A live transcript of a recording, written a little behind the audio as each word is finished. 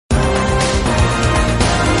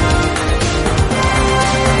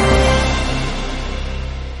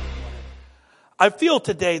I feel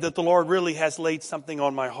today that the Lord really has laid something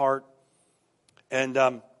on my heart.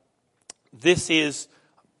 And this is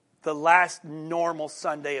the last normal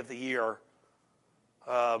Sunday of the year.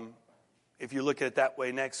 If you look at it that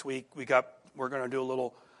way, next week we're going to do a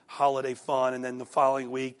little holiday fun. And then the following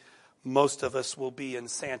week, most of us will be in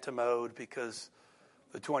Santa mode because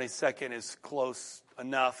the 22nd is close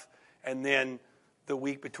enough. And then the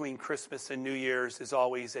week between Christmas and New Year's is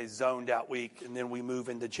always a zoned out week. And then we move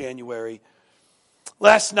into January.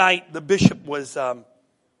 Last night, the bishop was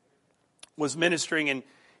ministering, and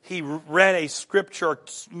he read a scripture,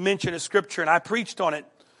 mentioned a scripture, and I preached on it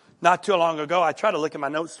not too long ago. I tried to look at my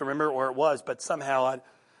notes to remember where it was, but somehow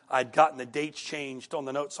I'd gotten the dates changed on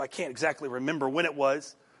the notes, so I can't exactly remember when it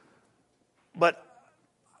was. But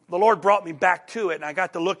the Lord brought me back to it, and I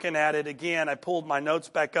got to looking at it again. I pulled my notes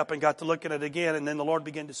back up and got to looking at it again, and then the Lord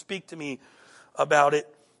began to speak to me about it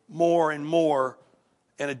more and more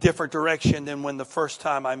in a different direction than when the first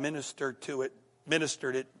time I ministered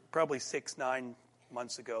it probably 6-9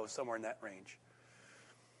 months ago, somewhere in that range.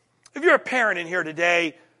 If you're a parent in here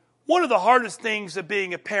today, one of the hardest things of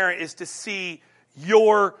being a parent is to see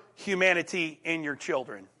your humanity in your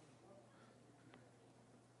children.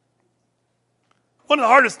 One of the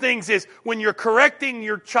hardest things is when you're correcting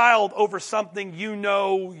your child over something you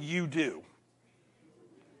know you do.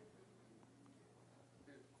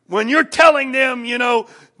 When you're telling them,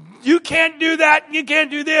 you can't do that, you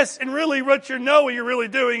can't do this, and really what you're really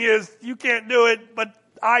doing is, you can't do it, but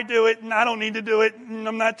I do it, and I don't need to do it, and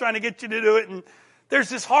I'm not trying to get you to do it. And there's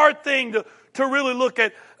this hard thing to really look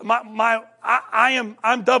at.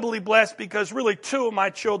 I'm doubly blessed because really 2 of my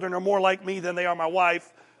children are more like me than they are my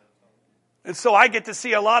wife. And so I get to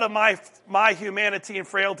see a lot of my humanity and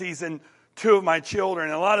frailties in 2 of my children.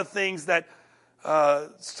 And a lot of things that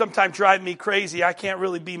sometimes drive me crazy. I can't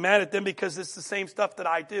really be mad at them because it's the same stuff that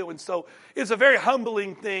I do. And so it's a very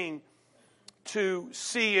humbling thing to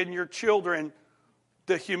see in your children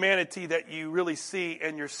the humanity that you really see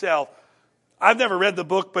in yourself. I've never read the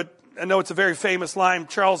book, but I know it's a very famous line.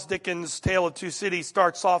 Charles Dickens' Tale of Two Cities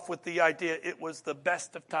starts off with the idea, it was the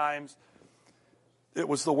best of times, it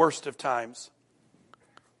was the worst of times.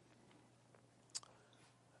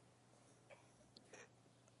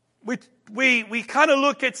 We kind of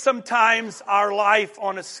look at sometimes our life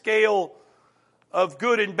on a scale of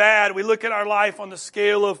good and bad. We look at our life on the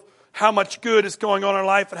scale of how much good is going on in our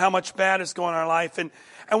life and how much bad is going on in our life. And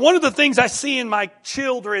one of the things I see in my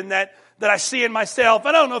children that I see in myself,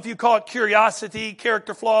 I don't know if you call it curiosity,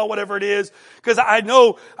 character flaw, whatever it is, because I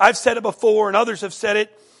know I've said it before and others have said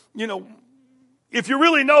it. If you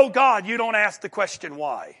really know God, you don't ask the question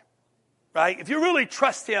why, right? If you really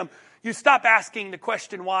trust Him, you stop asking the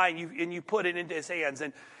question why and you put it into His hands.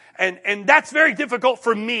 And that's very difficult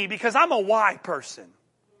for me because I'm a why person.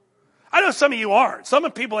 I know some of you aren't. Some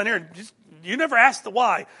of the people in here, you never ask the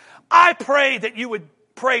why. I pray that you would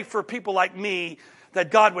pray for people like me, that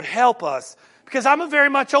God would help us, because I'm very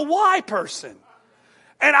much a why person.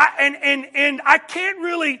 And I can't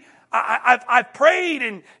really, I've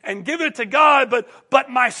prayed and given it to God, but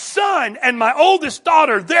my son and my oldest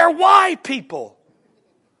daughter, they're why people.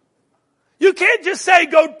 You can't just say,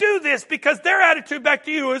 go do this, because their attitude back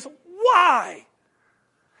to you is, why?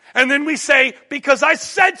 And then we say, because I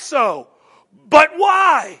said so. But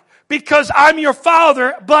why? Because I'm your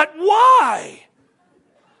father, but why?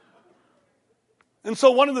 And so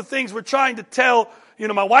one of the things we're trying to tell,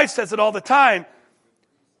 my wife says it all the time.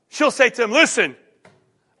 She'll say to him, listen,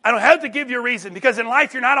 I don't have to give you a reason, because in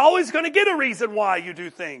life you're not always going to get a reason why you do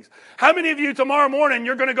things. How many of you tomorrow morning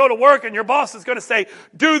you're going to go to work and your boss is going to say,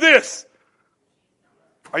 do this?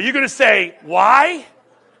 Are you going to say, why?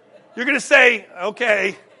 You're going to say,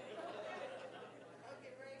 okay.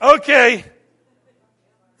 Okay.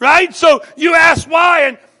 Right? So you ask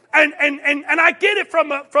why, and I get it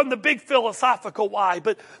from the big philosophical why,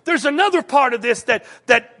 but there's another part of this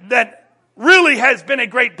that really has been a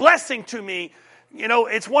great blessing to me.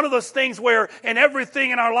 It's one of those things where in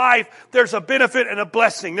everything in our life, there's a benefit and a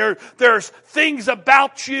blessing. There's things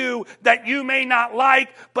about you that you may not like,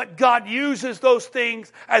 but God uses those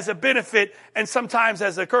things as a benefit and sometimes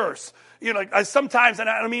as a curse. Sometimes, and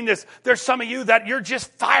I don't mean this, there's some of you that you're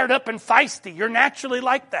just fired up and feisty. You're naturally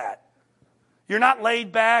like that. You're not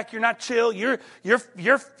laid back. You're not chill. You're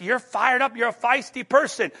fired up. You're a feisty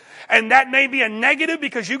person. And that may be a negative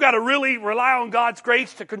because you got to really rely on God's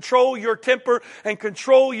grace to control your temper and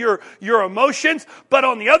control your emotions. But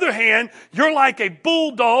on the other hand, you're like a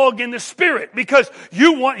bulldog in the spirit because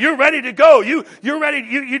you're ready to go. You're ready.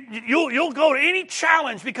 You'll go to any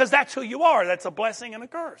challenge because that's who you are. That's a blessing and a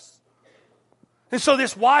curse. And so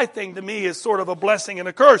this why thing to me is sort of a blessing and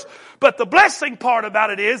a curse. But the blessing part about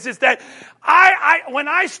it is that when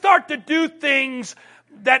I start to do things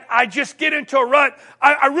that I just get into a rut,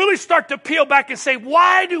 I really start to peel back and say,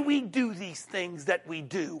 why do we do these things that we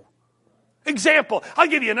do? Example, I'll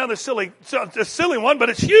give you another silly one, but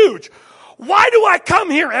it's huge. Why do I come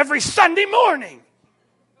here every Sunday morning?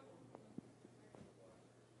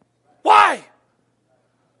 Why?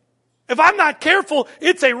 If I'm not careful,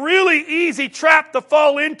 it's a really easy trap to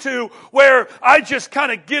fall into where I just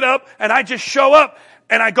kind of get up and I just show up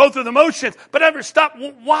and I go through the motions, but never stop.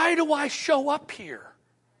 Why do I show up here?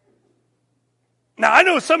 Now, I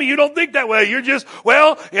know some of you don't think that way. You're just,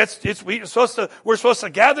 we're supposed to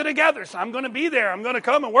gather together, so I'm going to be there. I'm going to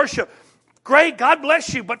come and worship. Great, God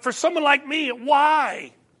bless you. But for someone like me,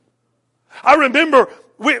 why? I remember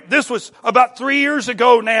this was about 3 years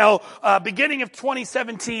ago now, beginning of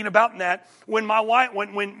 2017, about that, when my wife,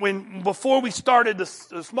 when before we started the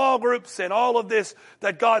small groups and all of this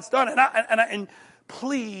that God's done, and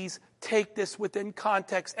please take this within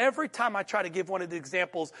context. Every time I try to give one of the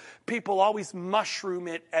examples, people always mushroom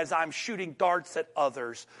it as I'm shooting darts at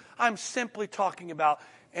others. I'm simply talking about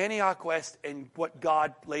Antioch West and what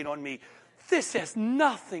God laid on me. This has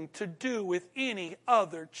nothing to do with any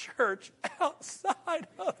other church outside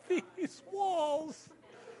of these walls.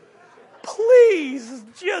 Please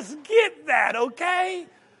just get that, okay?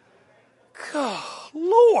 God,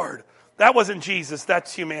 Lord. That wasn't Jesus,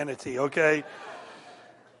 that's humanity, okay?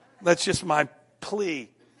 That's just my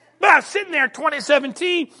plea. But I was sitting there in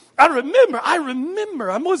 2017. I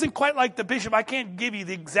remember. I wasn't quite like the bishop. I can't give you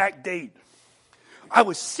the exact date. I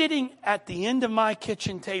was sitting at the end of my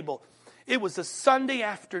kitchen table. It was a Sunday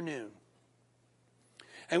afternoon.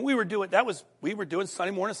 And we were doing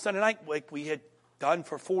Sunday morning, Sunday night, like we had done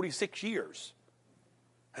for 46 years.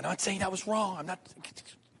 And I'm not saying that was wrong. I'm not,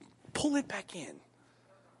 pull it back in.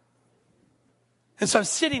 And so I'm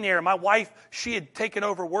sitting there, and my wife, she had taken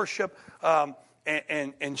over worship,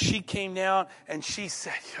 and she came down, and she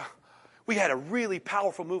said, we had a really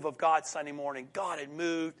powerful move of God Sunday morning. God had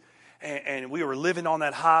moved, and we were living on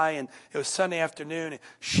that high, and it was Sunday afternoon, and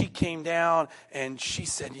she came down, and she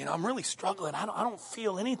said, I'm really struggling. I don't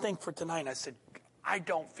feel anything for tonight. And I said, I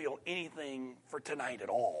don't feel anything for tonight at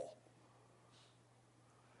all.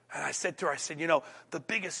 And I said to her, the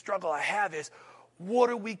biggest struggle I have is, what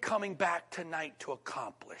are we coming back tonight to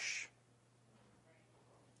accomplish?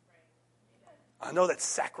 I know that's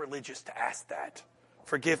sacrilegious to ask that.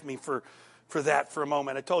 Forgive me for that for a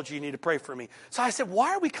moment. I told you need to pray for me. So I said,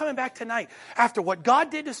 why are we coming back tonight? After what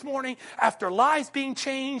God did this morning, after lives being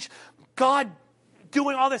changed, God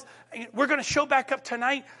doing all this, we're going to show back up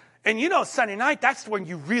tonight. And Sunday night, that's when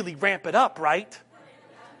you really ramp it up, right?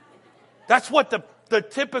 That's what the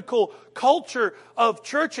typical culture of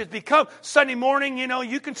church has become. Sunday morning,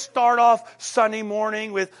 you can start off Sunday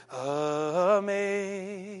morning with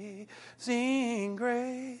Amazing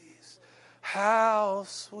Grace, how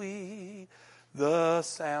sweet the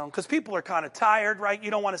sound. Because people are kind of tired, right? You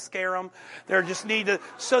don't want to scare them. They just need to.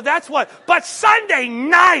 So that's what. But Sunday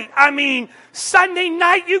night,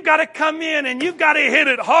 you've got to come in and you've got to hit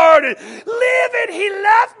it hard and live it. He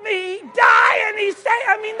left me, die, and he say.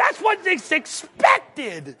 That's what is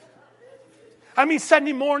expected.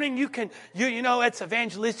 Sunday morning, it's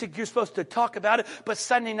evangelistic. You're supposed to talk about it. But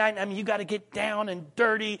Sunday night, you got to get down and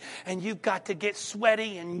dirty, and you've got to get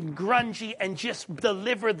sweaty and grungy and just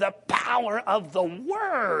deliver the power of the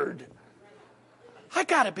Word. I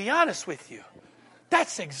got to be honest with you.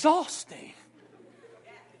 That's exhausting.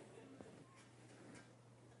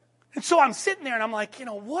 And so I'm sitting there and I'm like,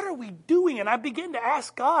 what are we doing? And I begin to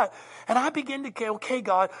ask God, and I begin to go, okay,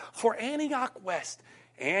 God, for Antioch West.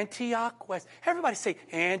 Antioch West. Everybody say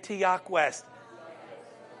Antioch West.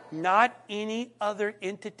 Not any other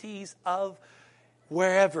entities of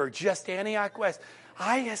wherever, just Antioch West.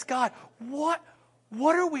 I ask God, what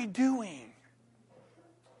are we doing?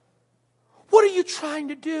 What are you trying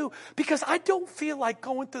to do? Because I don't feel like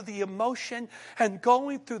going through the emotion and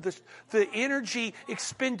going through the energy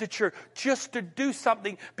expenditure just to do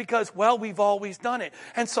something because, we've always done it.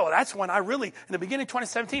 And so that's when in the beginning of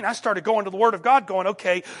 2017, I started going to the Word of God going,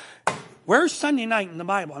 okay, where's Sunday night in the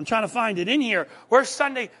Bible? I'm trying to find it in here. Where's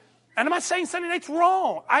Sunday? And I'm not saying Sunday night's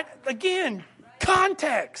wrong. Again,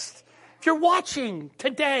 context. If you're watching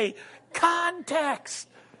today, context.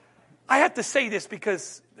 I have to say this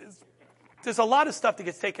because there's a lot of stuff that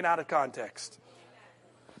gets taken out of context.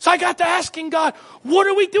 So I got to asking God, what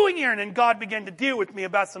are we doing here? And then God began to deal with me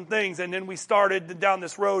about some things. And then we started down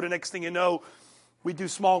this road. And next thing you know, we do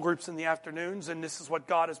small groups in the afternoons. And this is what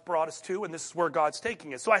God has brought us to. And this is where God's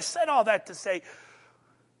taking us. So I said all that to say,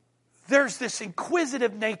 there's this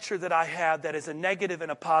inquisitive nature that I have that is a negative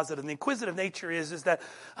and a positive. And the inquisitive nature is that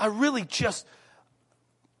I really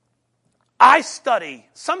I study.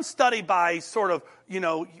 Some study by sort of,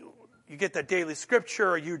 you get that daily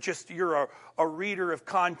scripture, or you're a reader of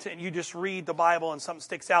content. You just read the Bible and something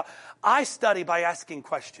sticks out. I study by asking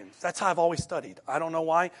questions. That's how I've always studied. I don't know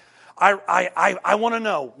why. I want to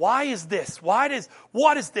know, why is this? What is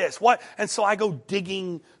this? What? And so I go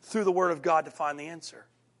digging through the Word of God to find the answer.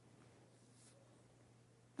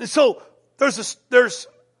 And so there's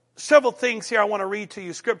several things here I want to read to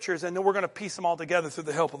you, scriptures, and then we're going to piece them all together through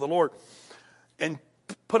the help of the Lord and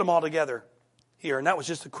put them all together here. And that was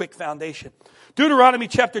just a quick foundation. Deuteronomy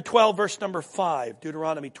chapter 12, verse number 5.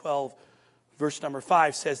 Deuteronomy 12, verse number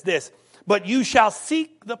 5 says this: "But you shall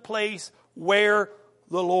seek the place where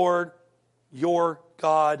the Lord your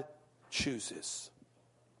God chooses."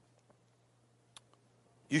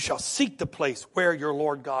 You shall seek the place where your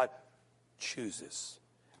Lord God chooses.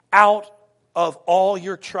 Out of all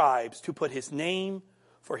your tribes to put His name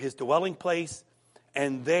for His dwelling place,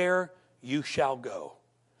 and there you shall go.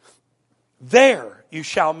 There you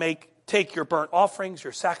shall take your burnt offerings,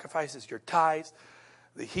 your sacrifices, your tithes,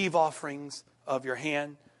 the heave offerings of your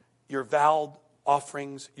hand, your vowed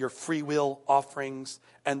offerings, your free will offerings,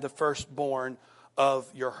 and the firstborn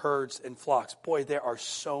of your herds and flocks. Boy, there are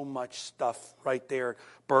so much stuff right there.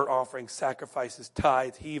 Burnt offerings, sacrifices,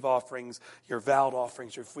 tithes, heave offerings, your vowed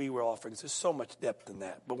offerings, your free will offerings. There's so much depth in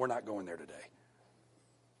that, but we're not going there today.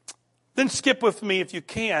 Then skip with me, if you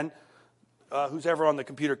can, who's ever on the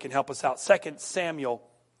computer can help us out. 2 Samuel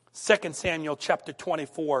chapter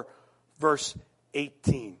 24, verse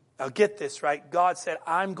 18. Now get this, right? God said,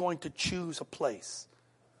 I'm going to choose a place.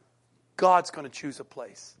 God's going to choose a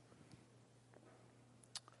place.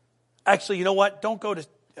 Actually, you know what? Don't go to,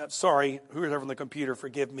 whoever on the computer,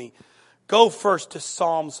 forgive me. Go first to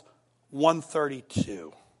Psalms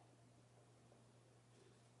 132.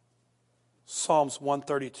 Psalms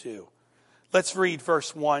 132. Let's read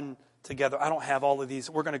verse 1 together. I don't have all of these.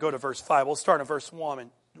 We're going to go to verse 5. We'll start at verse 1.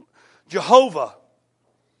 Jehovah,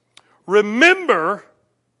 remember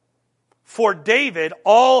for David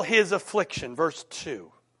all his affliction. Verse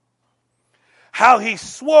 2. How he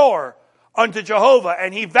swore unto Jehovah,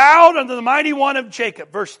 and he vowed unto the mighty one of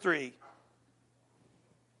Jacob. Verse 3.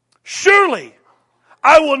 Surely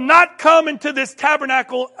I will not come into this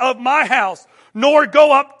tabernacle of my house, nor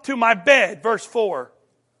go up to my bed. Verse 4.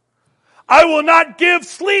 I will not give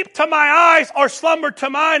sleep to my eyes, or slumber to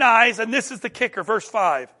mine eyes. And this is the kicker. Verse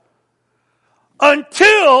 5.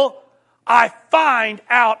 Until I find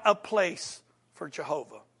out a place for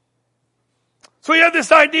Jehovah. So we have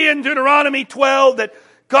this idea in Deuteronomy 12 that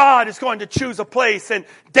God is going to choose a place, and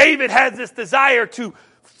David has this desire to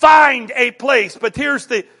find a place. But here's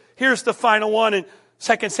the final one in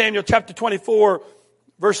 2 Samuel chapter 24,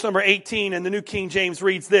 verse number 18, and the New King James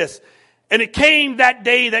reads this. And it came that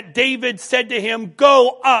day that David said to him,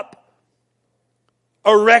 go up,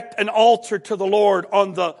 erect an altar to the Lord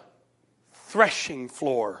on the threshing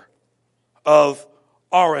floor of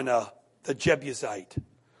Araunah the Jebusite.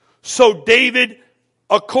 So David,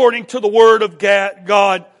 according to the word of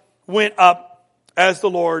God, went up as the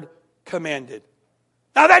Lord commanded.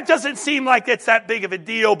 Now that doesn't seem like it's that big of a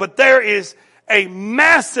deal, but there is a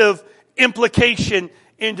massive implication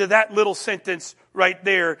into that little sentence right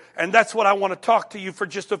there. And that's what I want to talk to you for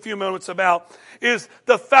just a few minutes about, is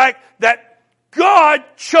the fact that God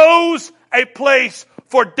chose a place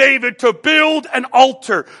for David to build an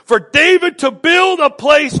altar, for David to build a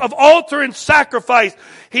place of altar and sacrifice.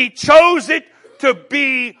 He chose it to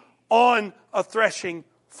be on a threshing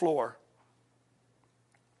floor.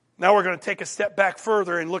 Now we're going to take a step back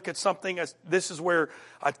further and look at something. This is where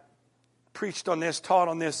I preached on this, taught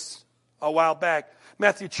on this a while back.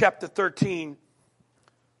 Matthew chapter 13,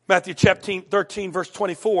 verse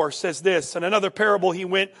 24 says this. In another parable he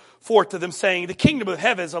went forth to them, saying, the kingdom of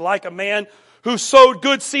heaven is like a man who sowed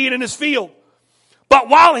good seed in his field. But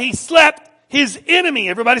while he slept, his enemy,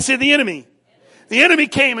 everybody say the enemy. The enemy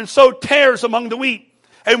came and sowed tares among the wheat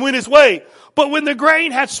and went his way. But when the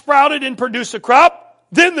grain had sprouted and produced a crop,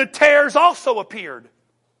 then the tares also appeared.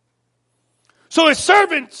 So the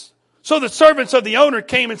servants of the owner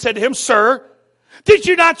came and said to him, Sir, did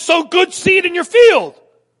you not sow good seed in your field?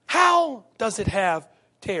 How does it have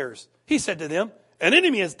tares? He said to them, an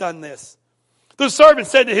enemy has done this. The servant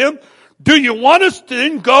said to him, do you want us to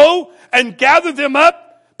then go and gather them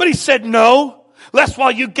up? But he said, no, lest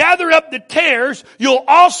while you gather up the tares, you'll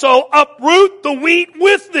also uproot the wheat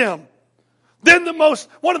with them. Then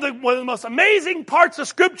one of the most amazing parts of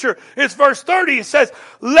Scripture is verse 30. It says,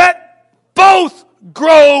 let both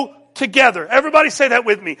grow together. Everybody say that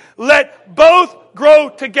with me. Let both grow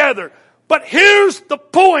together. But here's the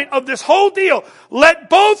point of this whole deal. Let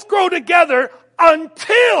both grow together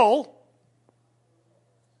until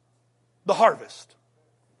the harvest.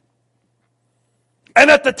 And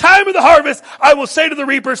at the time of the harvest, I will say to the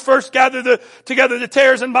reapers, first gather together the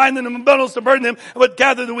tares and bind them in bundles to burn them, but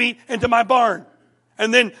gather the wheat into my barn.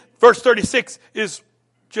 And then verse 36 is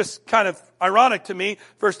just kind of ironic to me.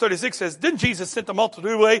 Verse 36 says, then Jesus sent the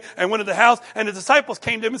multitude away and went to the house, and the disciples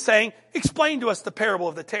came to him saying, explain to us the parable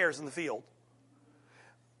of the tares in the field.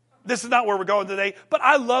 This is not where we're going today, but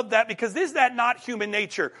I love that because is that not human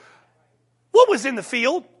nature? What was in the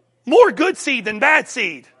field? More good seed than bad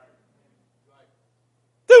seed.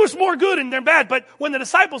 There was more good than bad, but when the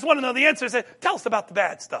disciples want to know the answer, they say, tell us about the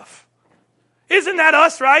bad stuff. Isn't that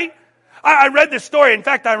us, right? I read this story. In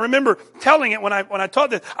fact, I remember telling it when I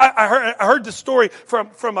taught this. I heard this story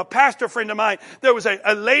from a pastor friend of mine. There was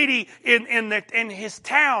a lady in his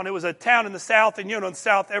town. It was a town in the South, and in the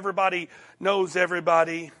South, everybody knows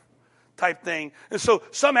everybody type thing. And so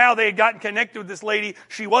somehow they had gotten connected with this lady.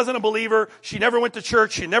 She wasn't a believer. She never went to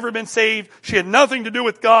church. She had never been saved. She had nothing to do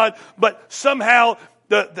with God. But somehow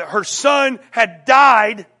her son had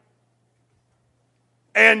died,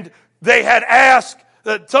 and they had asked.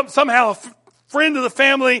 Somehow a friend of the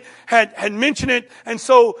family had mentioned it, and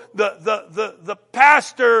so the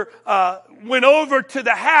pastor went over to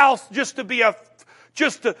the house just to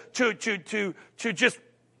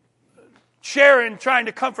share in trying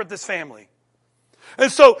to comfort this family. And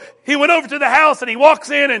so he went over to the house and he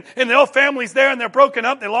walks in and the whole family's there and they're broken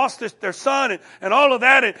up. They lost their son and all of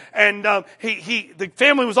that. And the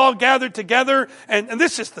family was all gathered together. And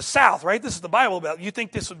this is the South, right? This is the Bible Belt. You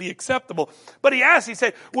think this would be acceptable. But he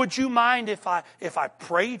said, would you mind if I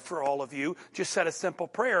prayed for all of you? Just said a simple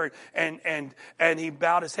prayer. And he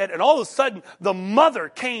bowed his head. And all of a sudden, the mother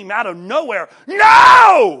came out of nowhere.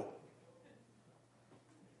 No!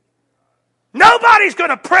 Nobody's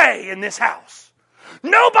going to pray in this house.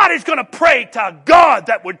 Nobody's going to pray to a God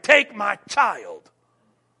that would take my child.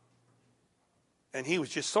 And he was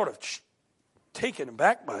just sort of taken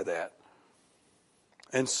aback by that.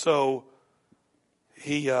 And so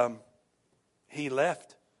he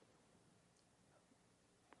left,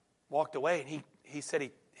 walked away, and he said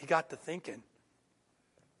he got to thinking.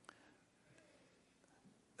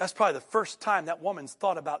 That's probably the first time that woman's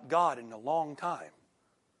thought about God in a long time.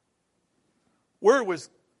 Where was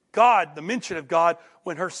God, the mention of God,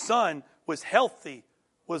 when her son was healthy,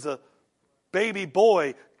 was a baby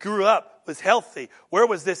boy, grew up, was healthy? Where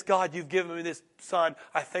was this God, you've given me this son,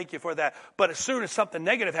 I thank you for that. But as soon as something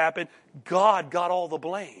negative happened, God got all the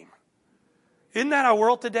blame. Isn't that our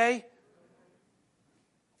world today?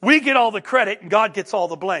 We get all the credit and God gets all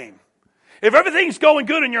the blame. If everything's going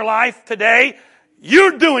good in your life today,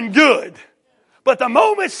 you're doing good. But the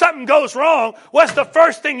moment something goes wrong, what's the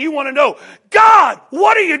first thing you want to know? God,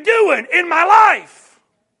 what are you doing in my life?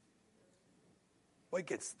 Well, it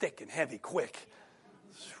gets thick and heavy quick.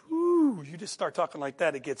 Whew, you just start talking like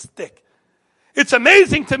that, it gets thick. It's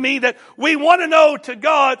amazing to me that we want to know to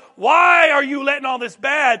God, why are you letting all this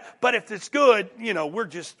bad? But if it's good,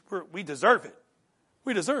 we deserve it.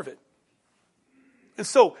 We deserve it. And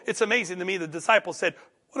so it's amazing to me the disciples said,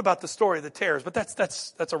 what about the story of the tares? But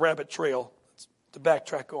that's a rabbit trail. To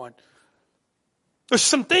backtrack on. There's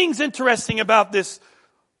some things interesting about this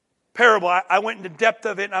parable. I went into depth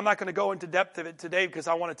of it, and I'm not going to go into depth of it today because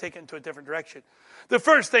I want to take it into a different direction. The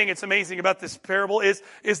first thing that's amazing about this parable is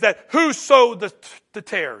that who sowed the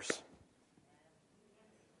tares?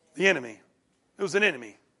 The enemy. It was an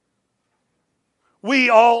enemy. We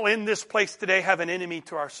all in this place today have an enemy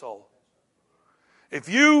to our soul.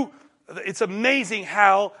 It's amazing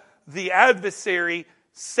how the adversary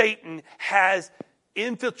Satan has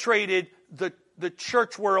infiltrated the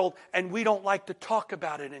church world, and we don't like to talk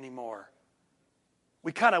about it anymore.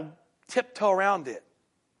 We kind of tiptoe around it.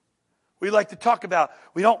 We like to talk about,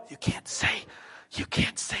 you can't say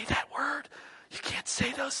that word. You can't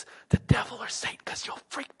say the devil or Satan, because you'll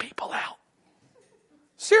freak people out.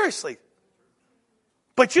 Seriously.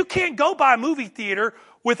 But you can't go by a movie theater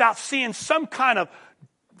without seeing some kind of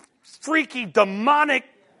freaky, demonic,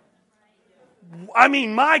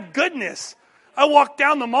 my goodness. I walk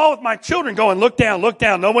down the mall with my children going, look down.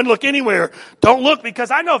 No one look anywhere. Don't look, because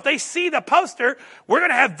I know if they see the poster, we're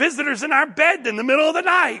going to have visitors in our bed in the middle of the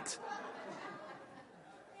night.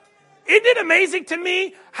 Isn't it amazing to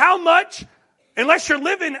me how much, unless you're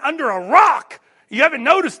living under a rock, you haven't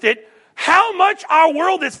noticed it, how much our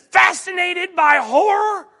world is fascinated by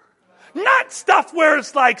horror? Not stuff where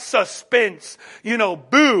it's like suspense,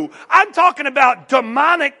 boo. I'm talking about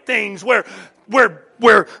demonic things where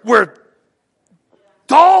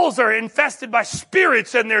dolls are infested by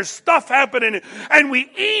spirits and there's stuff happening and we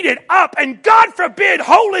eat it up. And God forbid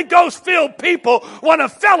Holy Ghost filled people want to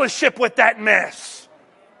fellowship with that mess.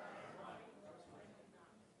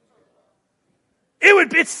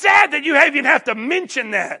 It's sad that you even have to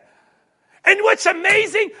mention that. And what's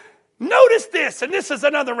amazing, notice this, and this is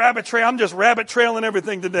another rabbit trail. I'm just rabbit trailing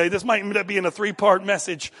everything today. This might end up being a 3-part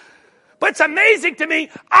message. But it's amazing to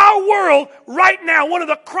me, our world right now, one of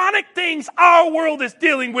the chronic things our world is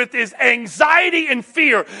dealing with is anxiety and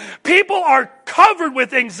fear. People are covered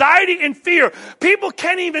with anxiety and fear. People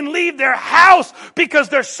can't even leave their house because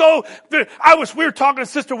they're so... We were talking to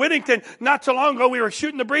Sister Whittington not too long ago. We were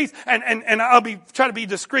shooting the breeze, and I'll be trying to be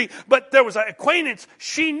discreet. But there was an acquaintance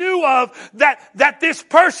she knew of that this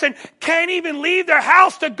person can't even leave their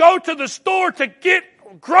house to go to the store to get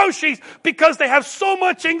groceries because they have so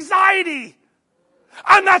much anxiety.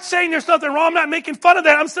 I'm not saying there's nothing wrong. I'm not making fun of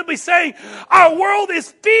that. I'm simply saying our world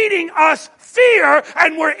is feeding us fear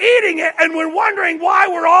and we're eating it and we're wondering why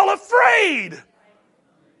we're all afraid.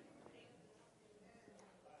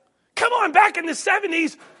 Come on, back in the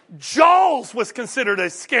 70s, Jaws was considered a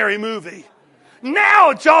scary movie.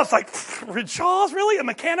 Now Jaws like, Jaws really? A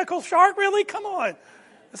mechanical shark really? Come on.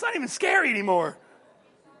 It's not even scary anymore.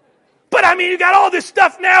 But I mean, you got all this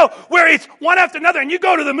stuff now where it's one after another, and you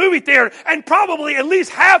go to the movie theater, and probably at least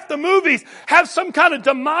half the movies have some kind of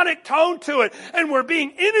demonic tone to it, and we're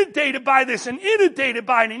being inundated by this, and inundated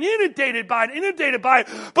by it, and inundated by it, and inundated by it.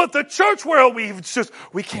 But the church world,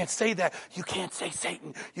 we can't say that. You can't say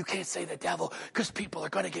Satan. You can't say the devil, because people are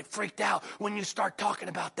going to get freaked out when you start talking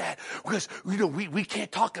about that. Because, we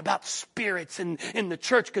can't talk about spirits in the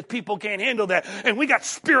church because people can't handle that. And we got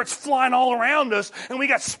spirits flying all around us, and we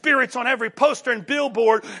got spirits on every poster and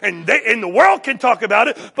billboard, and the world can talk about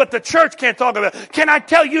it, but the church can't talk about it. Can I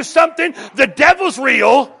tell you something? The devil's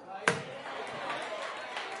real.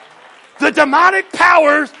 The demonic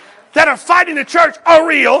powers that are fighting the church are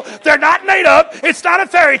real. They're not made up. It's not a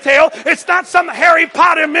fairy tale. It's not some Harry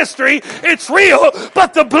Potter mystery. It's real.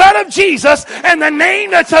 But the blood of Jesus and the name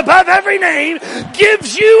that's above every name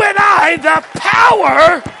gives you and I the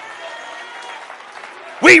power.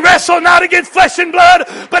 We wrestle not against flesh and blood,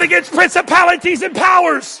 but against principalities and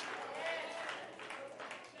powers.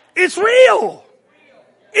 It's real.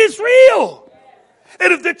 It's real.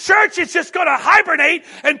 And if the church is just going to hibernate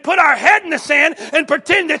and put our head in the sand and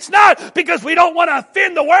pretend it's not because we don't want to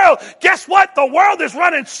offend the world, guess what? The world is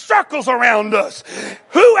running circles around us.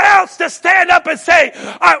 Who else to stand up and say,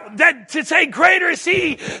 greater is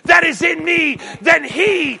he that is in me than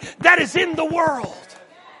he that is in the world?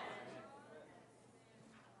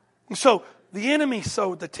 So the enemy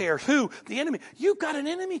sowed the tares. Who? The enemy. You've got an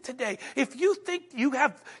enemy today. If you think you're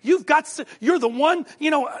the one,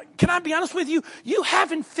 can I be honest with you? You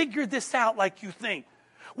haven't figured this out like you think.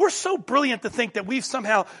 We're so brilliant to think that we've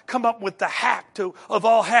somehow come up with the hack of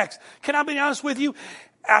all hacks. Can I be honest with you?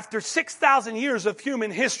 After 6,000 years of human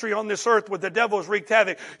history on this earth where the devil has wreaked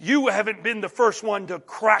havoc, you haven't been the first one to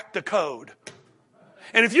crack the code.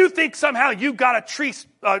 And if you think somehow you've got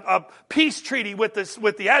a peace treaty with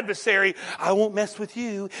the adversary, I won't mess with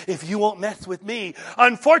you if you won't mess with me.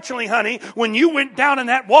 Unfortunately, honey, when you went down in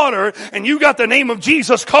that water and you got the name of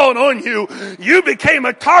Jesus called on you, you became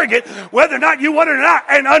a target whether or not you wanted it or not.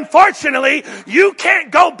 And unfortunately, you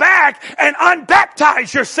can't go back and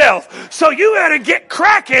unbaptize yourself. So you got to get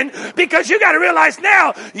cracking because you got to realize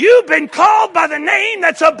now you've been called by the name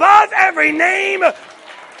that's above every name.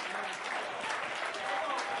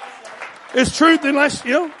 It's truth unless,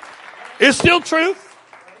 it's still truth.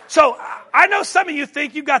 So I know some of you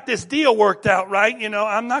think you got this deal worked out, right?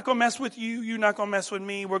 I'm not going to mess with you. You're not going to mess with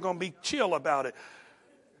me. We're going to be chill about it.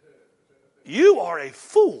 You are a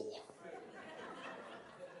fool.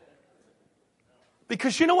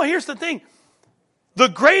 Because you know what? Here's the thing. The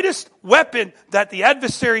greatest weapon that the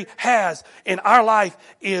adversary has in our life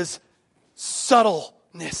is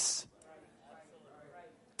subtleness.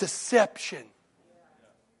 Deception.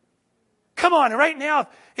 Come on, right now,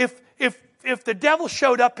 if the devil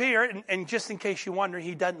showed up here, and just in case you're wondering,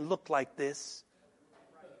 he doesn't look like this.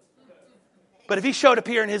 But if he showed up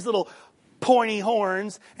here in his little pointy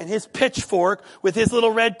horns and his pitchfork with his little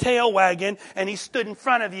red tail wagging, and he stood in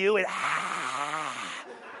front of you and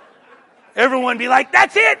everyone would be like,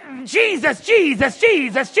 that's it, Jesus, Jesus,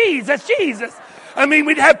 Jesus, Jesus, Jesus. I mean,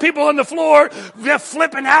 we'd have people on the floor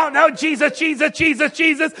flipping out. No, Jesus, Jesus, Jesus,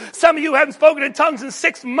 Jesus. Some of you haven't spoken in tongues in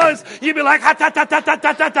 6 months. You'd be like, ha, ta, ta, ta, ta,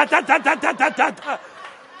 ta, ta, ta, ta, ta, ta, ta, ta.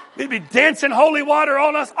 We'd be dancing holy water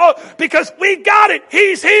on us. Oh, because we got it.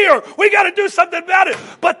 He's here. We got to do something about it.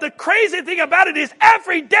 But the crazy thing about it is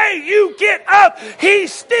every day you get up,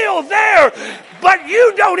 He's still there. But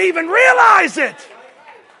you don't even realize it.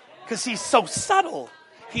 Because He's so subtle.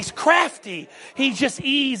 He's crafty. He just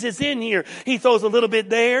eases in here. He throws a little bit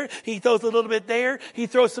there. He throws a little bit there. He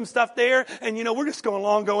throws some stuff there. And, we're just going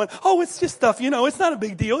along going, oh, it's just stuff, it's not a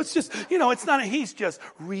big deal. It's just, it's not he's just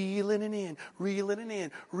reeling it in, reeling it in,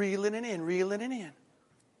 reeling it in, reeling it in.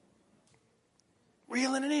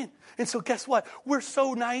 Reeling it in. And so guess what? We're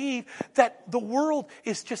so naive that the world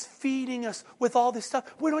is just feeding us with all this stuff.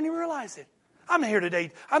 We don't even realize it. I'm here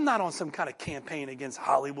today. I'm not on some kind of campaign against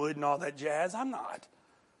Hollywood and all that jazz. I'm not.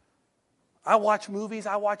 I watch movies.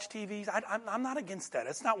 I watch TVs. I'm not against that.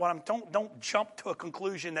 It's not what I'm. Don't jump to a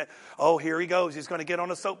conclusion that, oh, here he goes. He's going to get on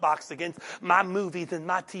a soapbox against my movies and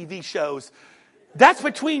my TV shows. That's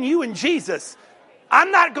between you and Jesus. I'm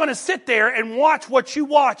not going to sit there and watch what you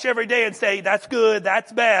watch every day and say, that's good,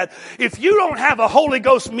 that's bad. If you don't have a Holy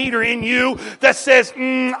Ghost meter in you that says,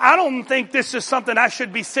 I don't think this is something I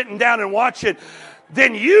should be sitting down and watching,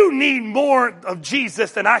 then you need more of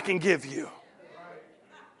Jesus than I can give you.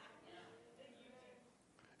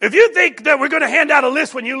 If you think that we're going to hand out a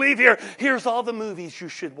list when you leave here, here's all the movies you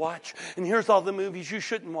should watch, and here's all the movies you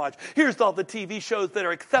shouldn't watch. Here's all the TV shows that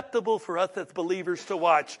are acceptable for us as believers to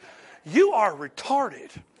watch. You are retarded.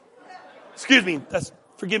 Excuse me.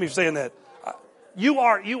 Forgive me for saying that. You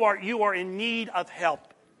are in need of help.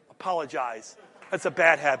 Apologize. That's a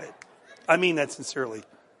bad habit. I mean that sincerely.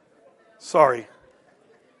 Sorry.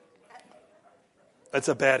 That's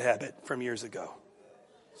a bad habit from years ago.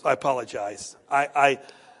 So I apologize.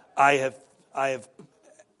 I have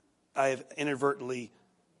inadvertently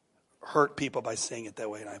hurt people by saying it that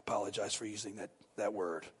way, and I apologize for using that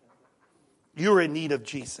word. You're in need of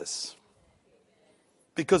Jesus.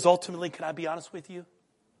 Because ultimately, can I be honest with you?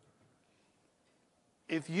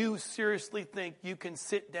 If you seriously think you can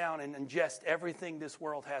sit down and ingest everything this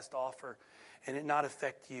world has to offer and it not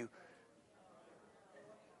affect you,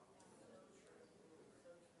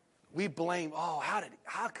 we blame,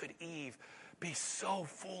 how could Eve be so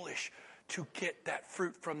foolish to get that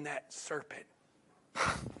fruit from that serpent?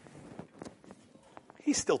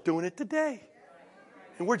 He's still doing it today.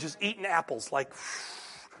 And we're just eating apples, like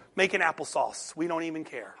making applesauce. We don't even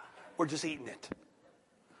care. We're just eating it.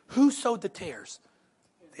 Who sowed the tares?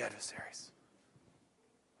 The adversaries.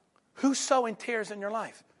 Who's sowing tares in your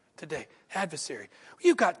life today? Adversary.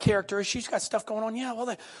 You've got character issues, you've got stuff going on.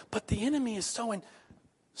 Yeah, but the enemy is sowing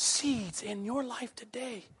seeds in your life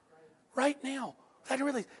today, right now.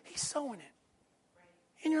 He's sowing it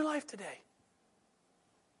in your life today.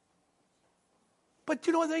 But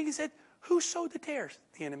you know what he said? Who sowed the tares?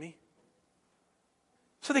 The enemy.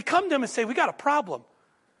 So they come to him and say, we got a problem.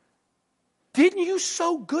 Didn't you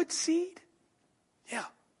sow good seed? Yeah.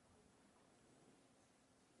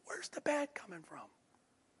 Where's the bad coming from?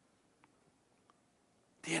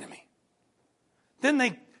 The enemy. Then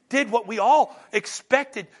they did what we all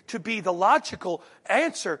expected to be the logical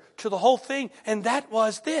answer to the whole thing, and that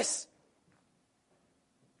was this.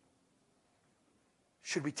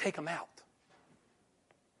 Should we take them out?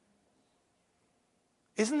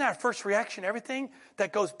 Isn't that our first reaction? Everything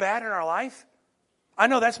that goes bad in our life? I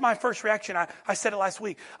know that's my first reaction. I said it last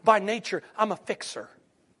week. By nature, I'm a fixer.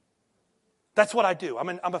 That's what I do.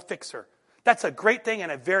 I'm a fixer. That's a great thing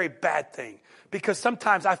and a very bad thing. Because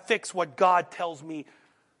sometimes I fix what God tells me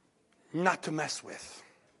not to mess with.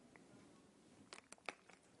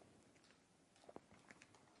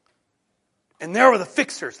 And there were the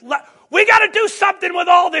fixers. We got to do something with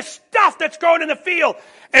all this stuff that's growing in the field.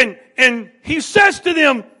 And he says to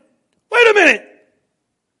them, wait a minute.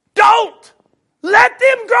 Don't let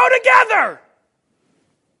them grow together.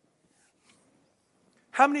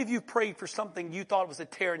 How many of you prayed for something you thought was a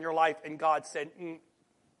tear in your life and God said,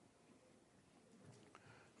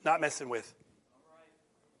 not messing with?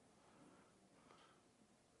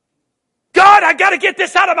 God, I got to get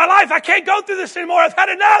this out of my life. I can't go through this anymore. I've had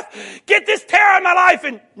enough. Get this tear out of my life,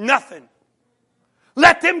 and nothing.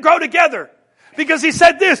 Let them grow together. Because he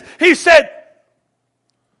said this. He said,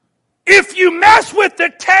 if you mess with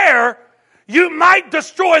the tear, you might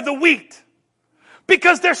destroy the wheat.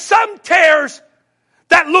 Because there's some tares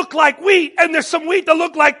that look like wheat, and there's some wheat that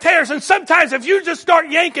look like tares. And sometimes if you just start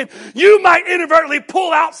yanking, you might inadvertently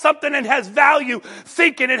pull out something that has value,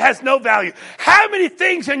 thinking it has no value. How many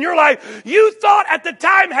things in your life you thought at the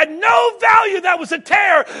time had no value that was a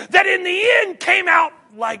tear, that in the end came out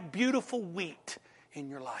like beautiful wheat in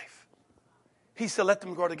your life? He said, let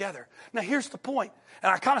them grow together. Now here's the point.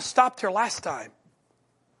 And I kind of stopped here last time.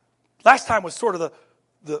 Last time was sort of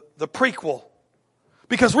the prequel.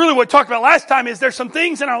 Because really what we talked about last time is there's some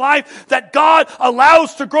things in our life that God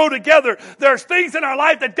allows to grow together. There's things in our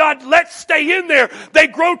life that God lets stay in there. They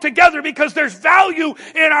grow together because there's value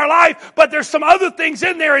in our life. But there's some other things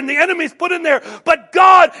in there and the enemy's put in there. But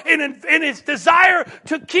God, in His desire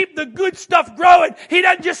to keep the good stuff growing, He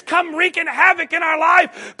doesn't just come wreaking havoc in our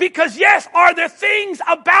life. Because yes, are there things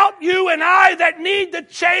about you and I that need to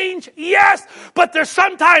change? Yes. But there's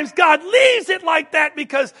sometimes God leaves it like that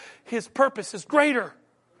because His purpose is greater.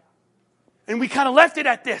 And we kind of left it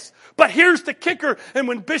at this. But here's the kicker. And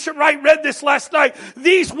when Bishop Wright read this last night,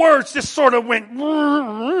 these words just sort of went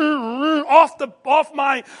off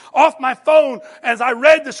my phone as I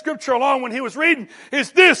read the scripture along when he was reading.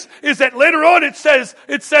 Is that later on it says,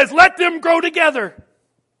 let them grow together.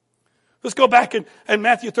 Let's go back in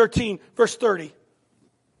Matthew 13, verse 30.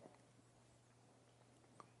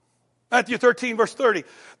 Matthew 13, verse 30.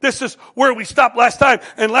 This is where we stopped last time.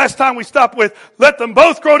 And last time we stopped with, let them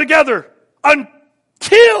both grow together.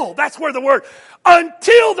 Until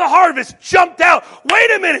the harvest jumped out.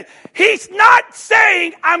 Wait a minute. He's not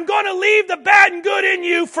saying, I'm going to leave the bad and good in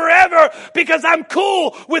you forever because I'm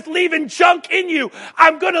cool with leaving junk in you.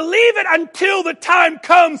 I'm going to leave it until the time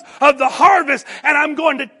comes of the harvest, and I'm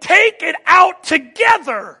going to take it out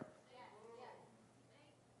together.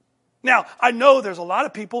 Now, I know there's a lot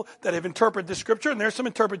of people that have interpreted this scripture, and there's some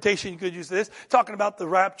interpretation you could use of this, talking about the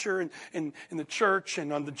rapture and the church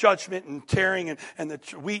and on the judgment and tearing and the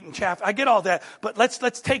wheat and chaff. I get all that, but let's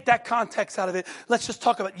take that context out of it. Let's just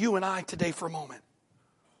talk about you and I today for a moment.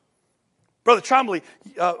 Brother Trombley,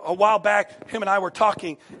 a while back, him and I were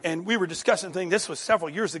talking, and we were discussing things. This was several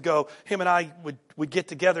years ago. Him and I would get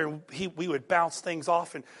together, and we would bounce things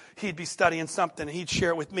off, and he'd be studying something, and he'd share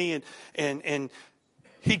it with me, and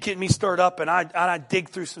he'd get me stirred up, and I'd dig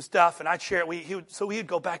through some stuff, and I'd share it. So we'd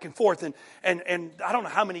go back and forth, and I don't know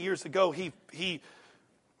how many years ago he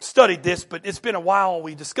studied this, but it's been a while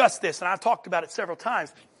we discussed this, and I've talked about it several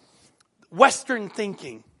times. Western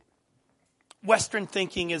thinking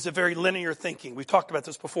is a very linear thinking. We've talked about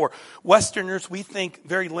this before. Westerners, we think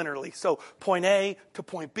very linearly. So point A to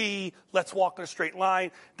point B, let's walk in a straight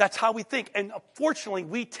line. That's how we think. And unfortunately,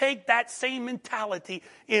 we take that same mentality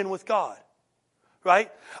in with God.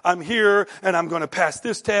 Right? I'm here and I'm going to pass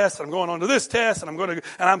this test. And I'm going on to this test and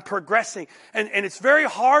I'm progressing. And it's very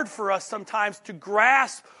hard for us sometimes to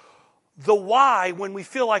grasp the why when we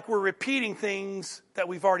feel like we're repeating things that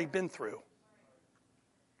we've already been through.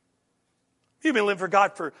 You've been living for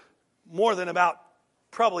God for more than about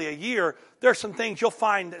probably a year. There's some things you'll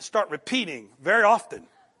find that start repeating very often.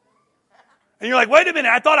 And you're like, wait a minute,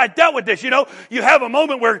 I thought I dealt with this. You know, you have a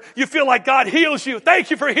moment where you feel like God heals you.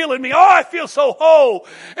 Thank you for healing me. Oh, I feel so whole.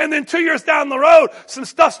 And then 2 years down the road, some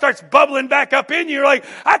stuff starts bubbling back up in you. You're like,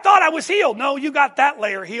 I thought I was healed. No, you got that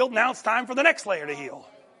layer healed. Now it's time for the next layer to heal.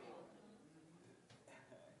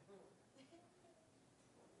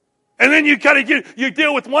 And then you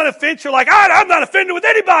deal with one offense. You're like, I'm not offended with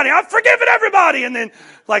anybody. I've forgiven everybody. And then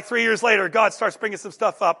like 3 years later, God starts bringing some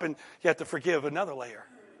stuff up and you have to forgive another layer.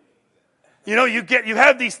 You know, you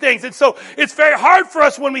have these things. And so it's very hard for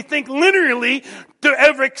us when we think linearly to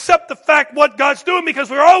ever accept the fact what God's doing because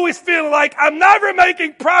we're always feeling like I'm never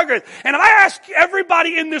making progress. And I ask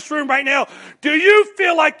everybody in this room right now, do you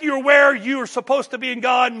feel like you're where you're supposed to be in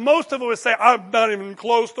God? Most of us would say, I'm not even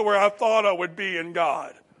close to where I thought I would be in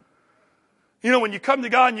God. You know, when you come to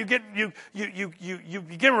God and you get in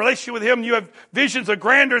a relationship with Him, you have visions of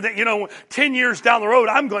grandeur that, 10 years down the road,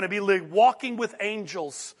 I'm going to be walking with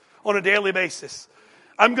angels on a daily basis.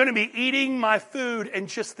 I'm going to be eating my food in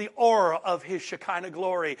just the aura of His Shekinah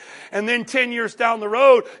glory. And then 10 years down the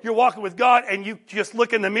road, you're walking with God and you just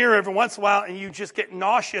look in the mirror every once in a while and you just get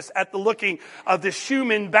nauseous at the looking of this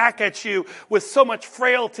human back at you with so much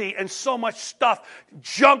frailty and so much stuff,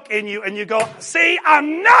 junk in you. And you go, see,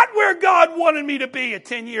 I'm not where God wanted me to be in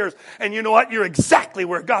 10 years. And you know what? You're exactly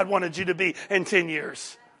where God wanted you to be in 10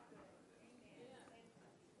 years.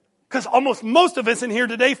 Because almost most of us in here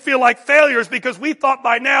today feel like failures because we thought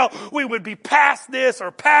by now we would be past this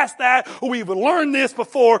or past that, or we would learn this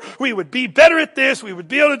before, we would be better at this, we would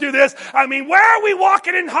be able to do this. I mean, why are we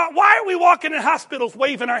walking in hospitals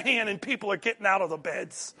waving our hand and people are getting out of the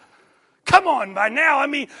beds? Come on, by now, I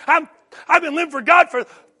mean, I've been living for God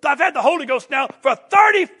I've had the Holy Ghost now for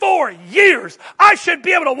 34 years. I should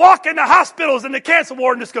be able to walk into hospitals in the cancer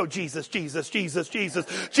ward and just go, Jesus, Jesus, Jesus, Jesus,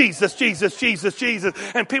 Jesus, Jesus, Jesus, Jesus.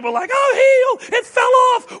 And people are like, oh, healed. It fell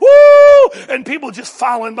off. Woo! And people just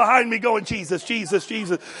following behind me going, Jesus, Jesus,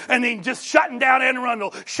 Jesus. And then just shutting down Anne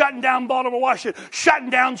Arundel, shutting down Baltimore, Washington, shutting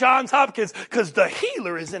down Johns Hopkins because the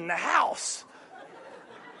healer is in the house.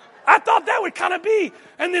 I thought that would kind of be.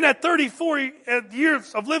 And then at 34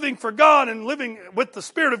 years of living for God and living with the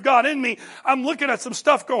Spirit of God in me, I'm looking at some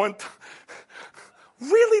stuff going,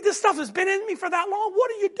 really, this stuff has been in me for that long?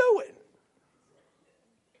 What are you doing?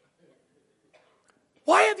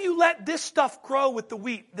 Why have you let this stuff grow with the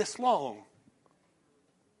wheat this long?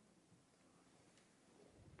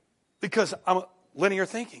 Because I'm linear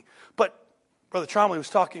thinking. But Brother Trombley was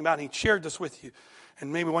talking about, and he shared this with you,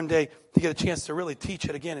 and maybe one day to get a chance to really teach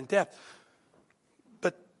it again in depth.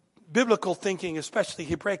 But biblical thinking, especially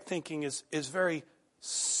Hebraic thinking, is very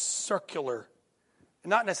circular.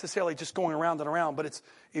 Not necessarily just going around and around, but it's,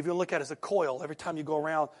 if you look at it as a coil, every time you go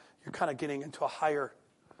around, you're kind of getting into a higher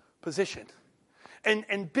position.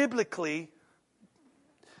 And biblically,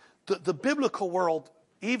 the biblical world,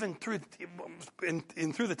 even through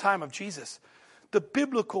the time of Jesus, the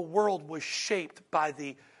biblical world was shaped by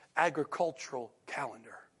the agricultural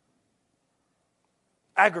calendar.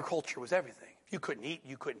 Agriculture was everything. If you couldn't eat,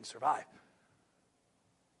 you couldn't survive.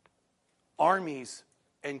 Armies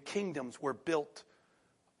and kingdoms were built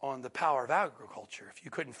on the power of agriculture. If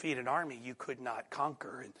you couldn't feed an army, you could not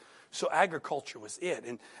conquer. And so agriculture was it.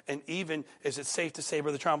 And even, is it safe to say,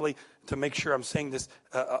 Brother Trombley, to make sure I'm saying this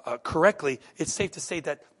correctly, it's safe to say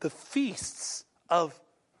that the feasts of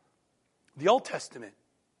the Old Testament,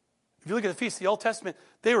 if you look at the feasts of the Old Testament,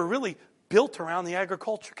 they were really built around the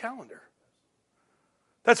agriculture calendar.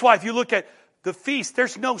 That's why if you look at the feast,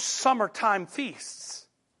 there's no summertime feasts.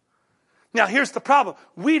 Now, here's the problem.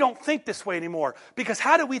 We don't think this way anymore. Because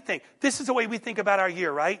how do we think? This is the way we think about our year,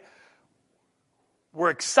 right?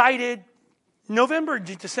 We're excited. November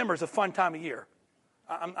and December is a fun time of year.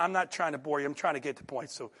 I'm not trying to bore you. I'm trying to get to the point,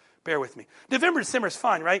 so bear with me. November, December is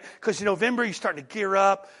fun, right? Because in November, you're starting to gear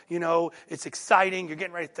up. You know, it's exciting. You're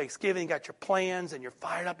getting ready for Thanksgiving. You got your plans, and you're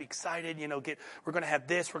fired up, excited. You know, we're going to have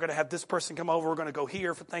this. We're going to have this person come over. We're going to go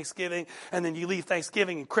here for Thanksgiving. And then you leave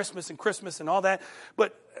Thanksgiving and Christmas and all that.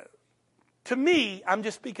 But to me, I'm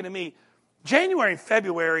just speaking to me, January and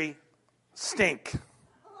February stink.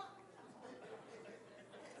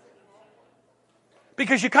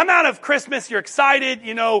 Because you come out of Christmas, you're excited,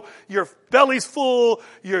 you know, your belly's full,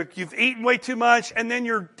 you've eaten way too much, and then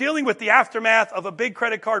you're dealing with the aftermath of a big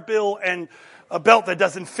credit card bill and a belt that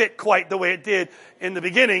doesn't fit quite the way it did in the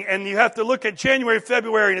beginning. And you have to look at January,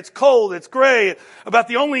 February, and it's cold, it's gray. About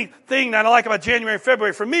the only thing that I like about January and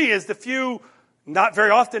February for me is the few, not very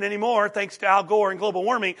often anymore, thanks to Al Gore and global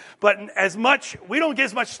warming, but we don't get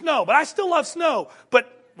as much snow. But I still love snow,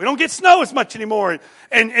 but we don't get snow as much anymore.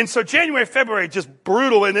 And so January, February, just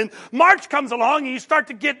brutal. And then March comes along and you start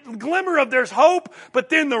to get a glimmer of there's hope, but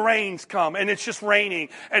then the rains come and it's just raining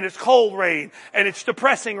and it's cold rain and it's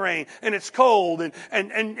depressing rain and it's cold.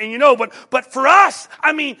 And you know, but for us,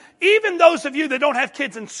 I mean, even those of you that don't have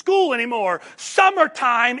kids in school anymore,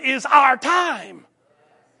 summertime is our time.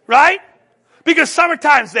 Right? Because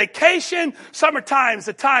summertime's vacation, summertime's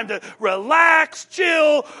the time to relax,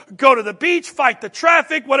 chill, go to the beach, fight the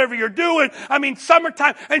traffic, whatever you're doing. I mean,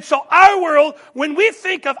 summertime. And so our world, when we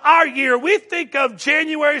think of our year, we think of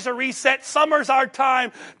January's a reset, summer's our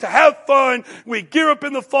time to have fun. We gear up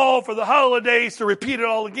in the fall for the holidays to repeat it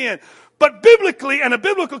all again. But biblically, and a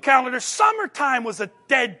biblical calendar, summertime was a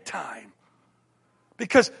dead time.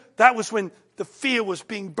 Because that was when the field was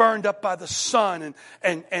being burned up by the sun,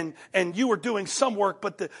 and you were doing some work,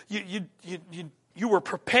 but you were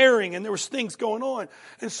preparing, and there was things going on.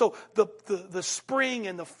 And so the spring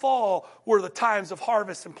and the fall were the times of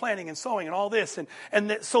harvest and planting and sowing and all this,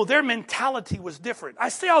 so their mentality was different. I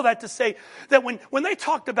say all that to say that when they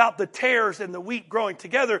talked about the tares and the wheat growing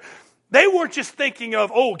together, they weren't just thinking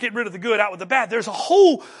of, get rid of the good, out with the bad. There's a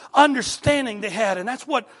whole understanding they had, and that's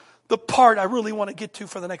what the part I really want to get to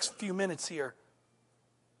for the next few minutes here.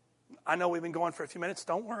 I know we've been going for a few minutes.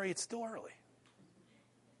 Don't worry, it's still early.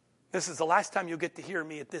 This is the last time you'll get to hear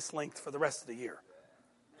me at this length for the rest of the year.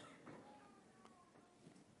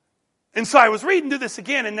 And so I was reading through this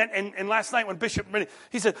again, and last night when Bishop,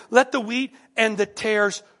 he said, let the wheat and the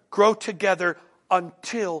tares grow together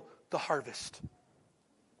until the harvest.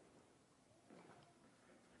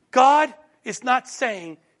 God is not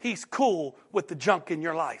saying He's cool with the junk in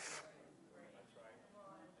your life.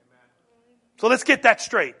 So let's get that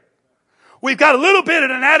straight. We've got a little bit of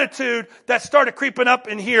an attitude that started creeping up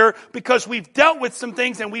in here because we've dealt with some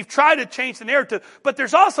things and we've tried to change the narrative. But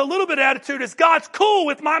there's also a little bit of attitude as God's cool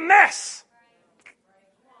with my mess.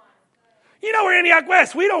 You know, we're in Antioch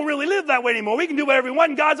West. We don't really live that way anymore. We can do whatever we want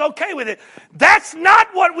and God's okay with it. That's not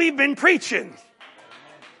what we've been preaching.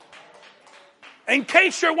 In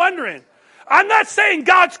case you're wondering. I'm not saying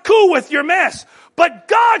God's cool with your mess, but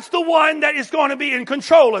God's the one that is going to be in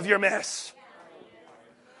control of your mess.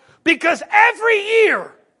 Because every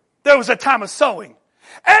year there was a time of sowing.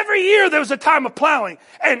 Every year there was a time of plowing.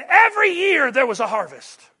 And every year there was a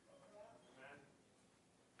harvest.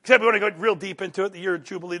 Except we want to go real deep into it. The year of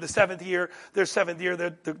Jubilee, the seventh year,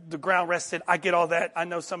 the ground rested. I get all that. I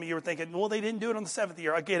know some of you were thinking, well, they didn't do it on the seventh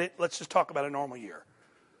year. I get it. Let's just talk about a normal year.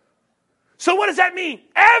 So what does that mean?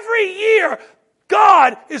 Every year,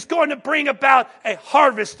 God is going to bring about a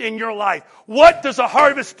harvest in your life. What does a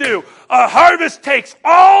harvest do? A harvest takes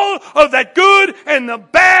all of that good and the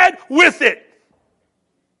bad with it.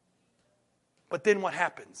 But then what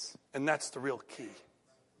happens? And that's the real key.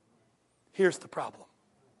 Here's the problem.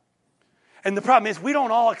 And the problem is we don't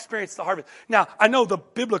all experience the harvest. Now, I know the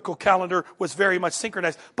biblical calendar was very much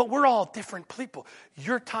synchronized, but we're all different people.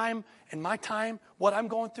 Your time and my time, what I'm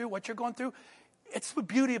going through, what you're going through, it's the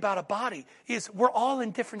beauty about a body is we're all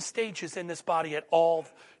in different stages in this body at all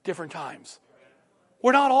different times.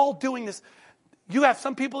 We're not all doing this. You have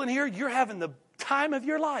some people in here, you're having the time of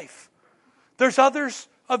your life. There's others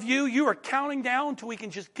of you are counting down till we can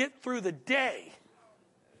just get through the day.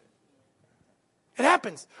 It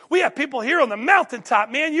happens. We have people here on the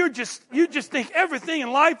mountaintop, man. You just think everything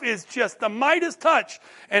in life is just the Midas touch.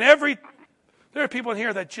 And there are people in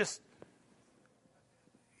here that just,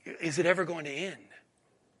 is it ever going to end?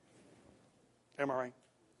 Am I right?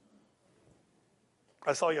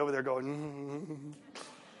 I saw you over there going,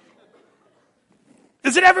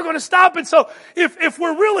 Is it ever going to stop? And so if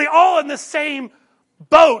we're really all in the same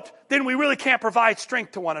boat, then we really can't provide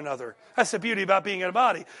strength to one another. That's the beauty about being in a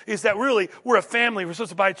body, is that really we're a family. We're supposed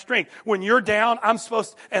to provide strength. When you're down,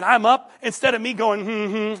 and I'm up, instead of me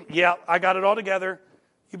going, yeah, I got it all together.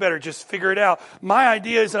 You better just figure it out. My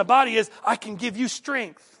idea is in a body is I can give you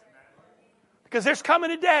strength. Because there's coming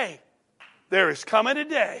a day. There is coming a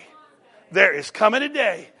day. There is coming a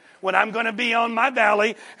day when I'm going to be on my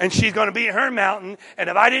valley and she's going to be at her mountain. And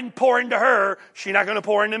if I didn't pour into her, she's not going to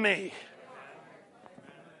pour into me.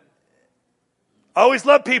 I always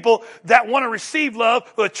love people that want to receive love,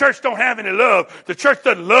 but the church don't have any love. The church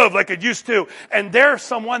doesn't love like it used to. And there's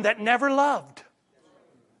someone that never loved.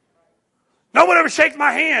 No one ever shakes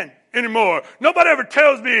my hand anymore. Nobody ever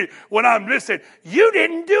tells me when I'm listening, you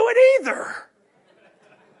didn't do it either.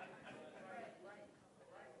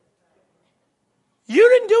 You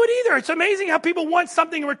didn't do it either. It's amazing how people want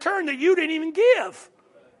something in return that you didn't even give.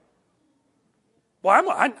 Well,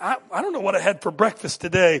 I don't know what I had for breakfast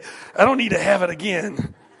today. I don't need to have it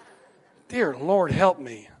again. Dear Lord, help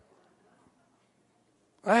me.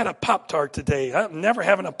 I had a Pop-Tart today. I'm never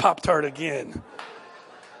having a Pop-Tart again.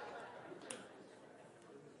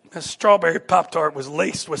 A strawberry Pop-Tart was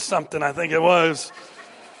laced with something, I think it was.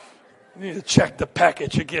 I need to check the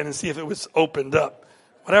package again and see if it was opened up.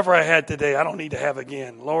 Whatever I had today, I don't need to have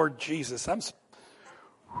again. Lord Jesus,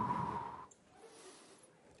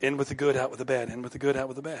 in with the good, out with the bad. In with the good, out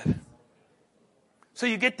with the bad. So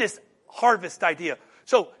you get this harvest idea.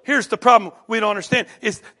 So here's the problem we don't understand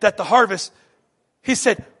is that the harvest, he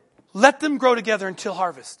said, let them grow together until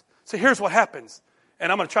harvest. So here's what happens.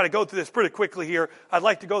 And I'm going to try to go through this pretty quickly here. I'd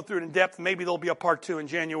like to go through it in depth. Maybe there'll be a part 2 in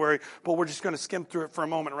January, but we're just going to skim through it for a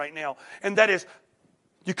moment right now. And that is,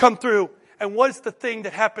 you come through, and what is the thing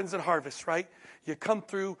that happens at harvest, right? You come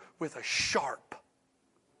through with a sharp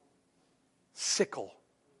sickle.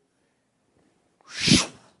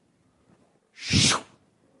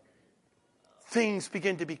 Things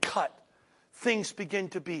begin to be cut. Things begin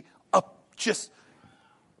to be up. Just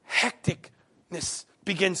hecticness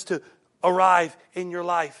begins to arrive in your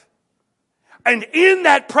life. And in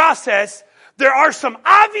that process, there are some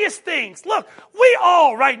obvious things. Look, we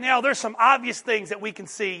all right now, there's some obvious things that we can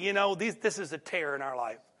see. You know, this is a tear in our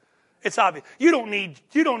life. It's obvious. You don't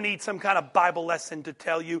need some kind of Bible lesson to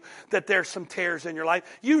tell you that there's some tears in your life.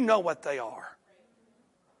 You know what they are.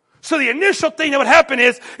 So the initial thing that would happen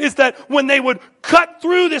is that when they would cut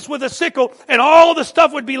through this with a sickle and all the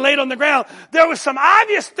stuff would be laid on the ground, there was some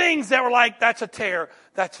obvious things that were like, that's a tear.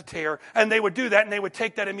 That's a tear. And they would do that, and they would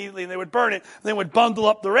take that immediately, and they would burn it, and they would bundle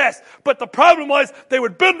up the rest. But the problem was, they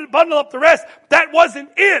would bundle up the rest. That wasn't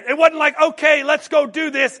it. It wasn't like, okay, let's go do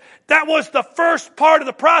this. That was the first part of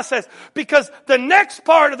the process, because the next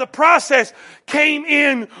part of the process came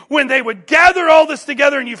in when they would gather all this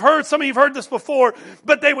together, and some of you've heard this before,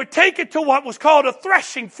 but they would take it to what was called a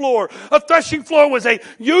threshing floor. A threshing floor was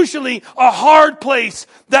usually a hard place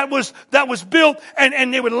that was built,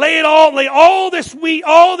 and they would lay all this wheat,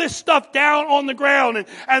 all this stuff down on the ground,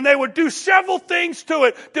 and they would do several things to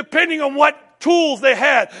it depending on what tools they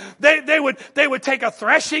had. They would take a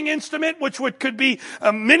threshing instrument, which could be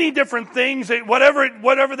many different things,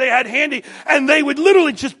 whatever they had handy, and they would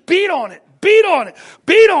literally just beat on it. beat on it,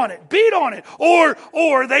 beat on it, beat on it.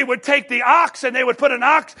 Or they would take the ox and they would put an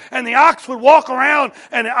ox and the ox would walk around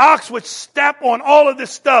and the ox would step on all of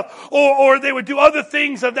this stuff. Or they would do other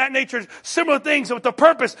things of that nature, similar things with the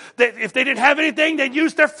purpose that if they didn't have anything, they'd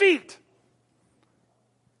use their feet.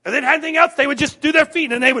 If they didn't have anything else, they would just do their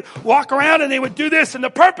feet and they would walk around and they would do this. And the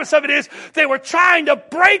purpose of it is they were trying to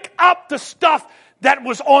break up the stuff that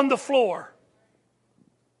was on the floor.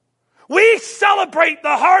 We celebrate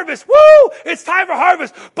the harvest. Woo! It's time for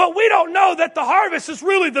harvest. But we don't know that the harvest is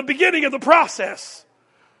really the beginning of the process.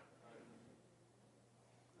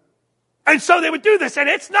 And so they would do this. And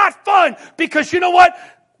it's not fun because you know what?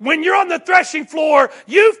 When you're on the threshing floor,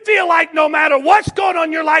 you feel like no matter what's going on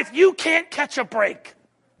in your life, you can't catch a break.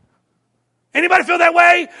 Anybody feel that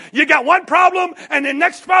way? You got one problem and the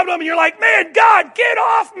next problem and you're like, man, God, get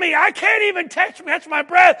off me. I can't even catch my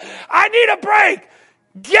breath. I need a break.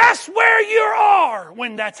 Guess where you are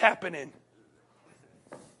when that's happening?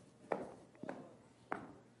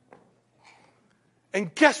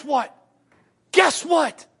 And guess what? Guess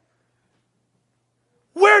what?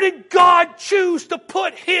 Where did God choose to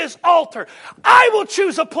put his altar? I will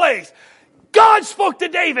choose a place. God spoke to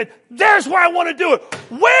David. There's where I want to do it.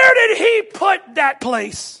 Where did he put that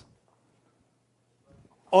place?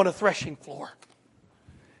 On a threshing floor.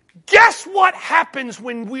 Guess what happens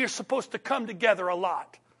when we're supposed to come together a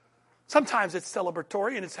lot? Sometimes it's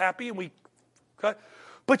celebratory and it's happy and we...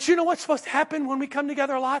 But you know what's supposed to happen when we come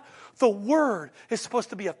together a lot? The Word is supposed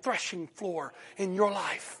to be a threshing floor in your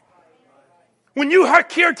life. When you are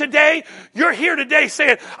here today, you're here today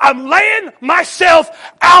saying, I'm laying myself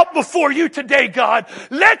out before you today, God.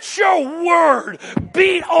 Let your word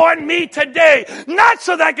beat on me today. Not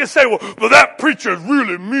so that I can say, well, that preacher's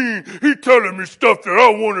really mean. He's telling me stuff that I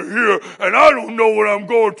want to hear, and I don't know what I'm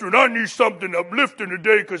going through, and I need something uplifting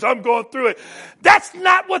today because I'm going through it. That's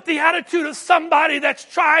not what the attitude of somebody that's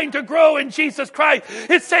trying to grow in Jesus Christ.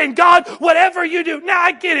 It's saying, God, whatever you do. Now,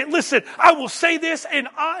 I get it. Listen, I will say this in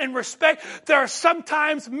respect. There are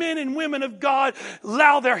sometimes men and women of God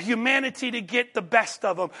allow their humanity to get the best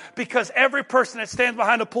of them because every person that stands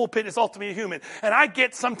behind a pulpit is ultimately human. And I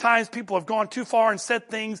get sometimes people have gone too far and said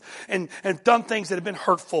things and done things that have been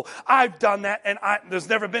hurtful. I've done that and there's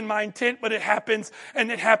never been my intent, but it happens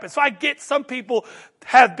and it happens. So I get some people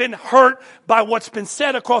have been hurt by what's been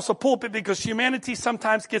said across a pulpit because humanity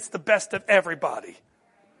sometimes gets the best of everybody.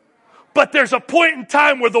 But there's a point in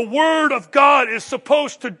time where the Word of God is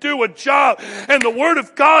supposed to do a job. And the Word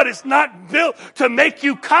of God is not built to make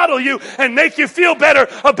you coddle you and make you feel better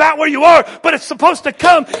about where you are. But it's supposed to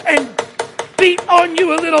come and beat on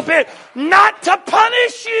you a little bit, not to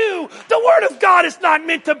punish you. The Word of God is not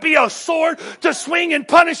meant to be a sword to swing and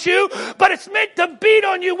punish you, but it's meant to beat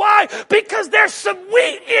on you. Why? Because there's some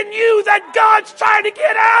wheat in you that God's trying to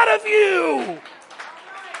get out of you.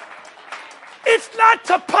 It's not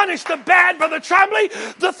to punish the bad, Brother Trombley.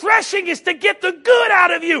 The threshing is to get the good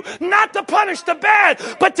out of you, not to punish the bad.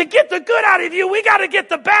 But to get the good out of you, we got to get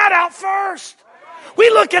the bad out first.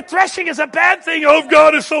 We look at threshing as a bad thing. Oh,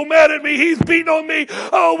 God is so mad at me. He's beating on me.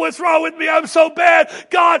 Oh, what's wrong with me? I'm so bad.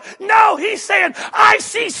 God, no, he's saying, I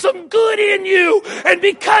see some good in you. And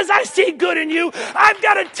because I see good in you, I've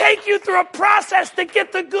got to take you through a process to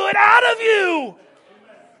get the good out of you.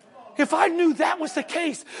 If I knew that was the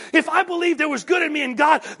case, if I believed there was good in me in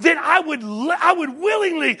God, then I would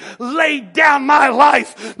willingly lay down my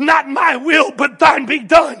life. Not my will, but thine be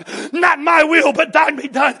done. Not my will, but thine be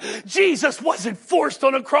done. Jesus wasn't forced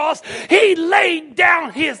on a cross. He laid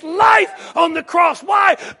down his life on the cross.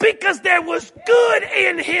 Why? Because there was good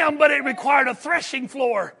in him, but it required a threshing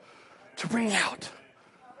floor to bring out.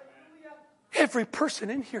 Every person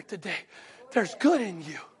in here today, there's good in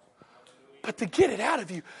you. But to get it out of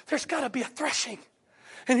you, there's got to be a threshing.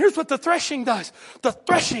 And here's what the threshing does. The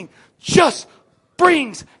threshing just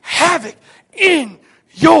brings havoc in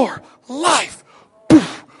your life.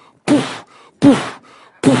 Poof, poof, poof,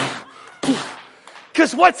 poof, poof.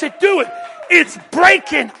 Because what's it doing? It's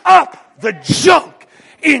breaking up the junk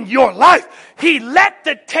in your life. He let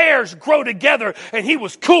the tares grow together and he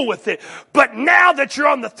was cool with it. But now that you're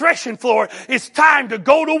on the threshing floor, it's time to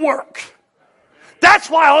go to work.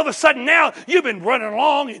 That's why all of a sudden now you've been running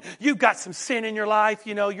along and you've got some sin in your life,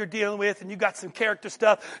 you're dealing with, and you've got some character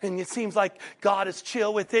stuff, and it seems like God is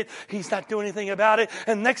chill with it. He's not doing anything about it.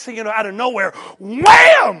 And next thing you know, out of nowhere,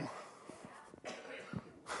 wham!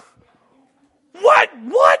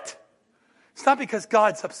 What? It's not because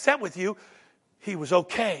God's upset with you. He was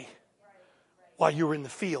okay while you were in the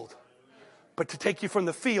field. But to take you from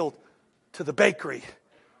the field to the bakery,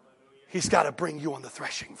 he's got to bring you on the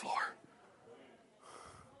threshing floor.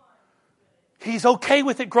 He's okay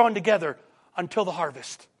with it growing together until the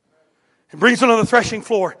harvest. And brings it on the threshing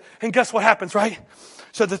floor. And guess what happens, right?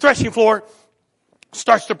 So the threshing floor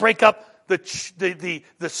starts to break up the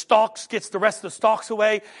stalks, gets the rest of the stalks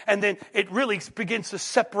away, and then it really begins to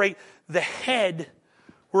separate the head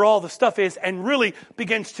where all the stuff is and really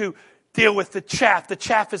begins to deal with the chaff. The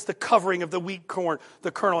chaff is the covering of the wheat corn,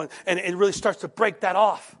 the kernel, and it really starts to break that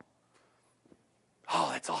off. Oh,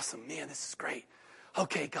 that's awesome. Man, this is great.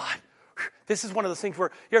 Okay, God. This is one of those things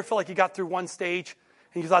where you ever feel like you got through one stage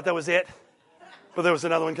and you thought that was it, but there was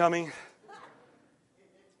another one coming?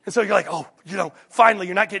 And so you're like, oh, finally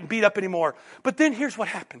you're not getting beat up anymore. But then here's what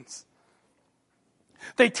happens.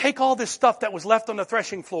 They take all this stuff that was left on the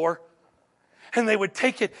threshing floor, and they would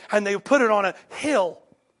take it and they would put it on a hill.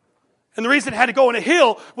 And the reason it had to go on a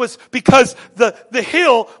hill was because the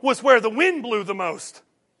hill was where the wind blew the most.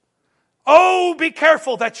 Oh, be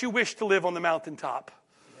careful that you wish to live on the mountaintop.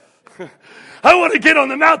 I want to get on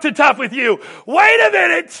the mountaintop with you. Wait a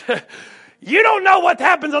minute. You don't know what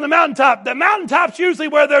happens on the mountaintop. The mountaintop's usually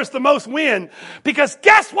where there's the most wind. Because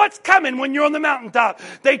guess what's coming when you're on the mountaintop?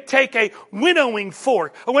 They take a winnowing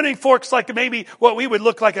fork. A winnowing fork's like maybe what we would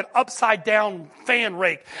look like an upside down fan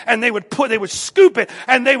rake. And they would scoop it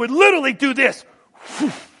and they would literally do this.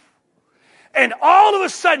 And all of a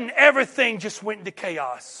sudden everything just went into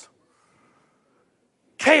chaos.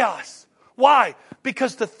 Chaos. Why?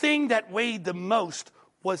 Because the thing that weighed the most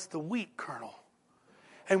was the wheat kernel.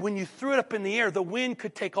 And when you threw it up in the air, the wind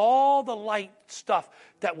could take all the light stuff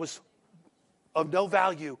that was of no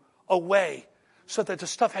value away so that the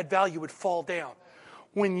stuff had value would fall down.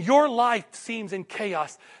 When your life seems in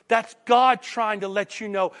chaos, that's God trying to let you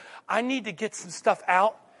know, I need to get some stuff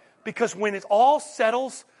out, because when it all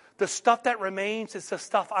settles, the stuff that remains is the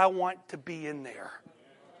stuff I want to be in there.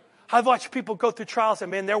 I've watched people go through trials and,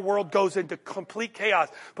 man, their world goes into complete chaos.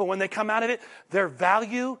 But when they come out of it, their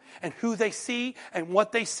value and who they see and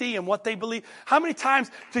what they believe. How many times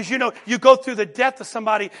does you go through the death of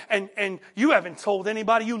somebody and you haven't told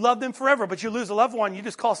anybody you love them forever, but you lose a loved one, you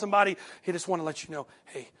just call somebody, he just want to let you know,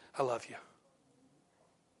 hey, I love you.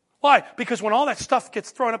 Why? Because when all that stuff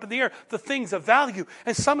gets thrown up in the air, the things of value.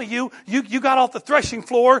 And some of you got off the threshing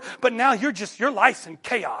floor, but now your life's in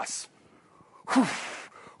chaos.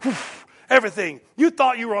 Everything. You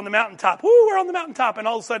thought you were on the mountaintop. Woo, we're on the mountaintop. And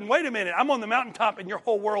all of a sudden, wait a minute, I'm on the mountaintop and your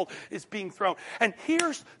whole world is being thrown. And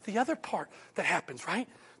here's the other part that happens, right?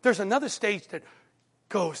 There's another stage that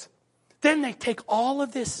goes. Then they take all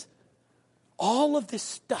of this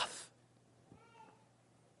stuff.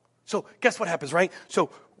 So guess what happens, right? So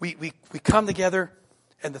we come together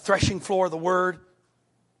and the threshing floor of the Word.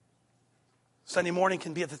 Sunday morning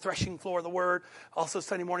can be at the threshing floor of the Word. Also,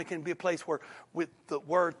 Sunday morning can be a place where the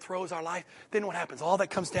Word throws our life. Then what happens? All that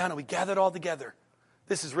comes down and we gather it all together.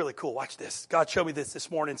 This is really cool. Watch this. God showed me this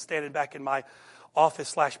morning standing back in my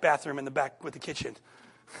office/bathroom in the back with the kitchen.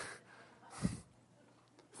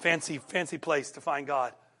 Fancy place to find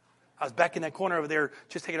God. I was back in that corner over there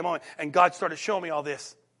just taking a moment, and God started showing me all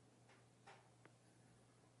this.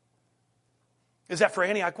 Is that for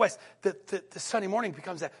Antioch West? The Sunday morning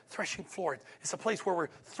becomes that threshing floor. It's a place where we're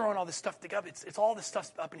throwing all this stuff together. It's all this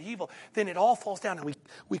stuff up in evil. Then it all falls down and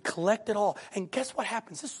we collect it all. And guess what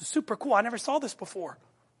happens? This was super cool. I never saw this before.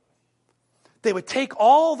 They would take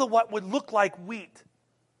all what would look like wheat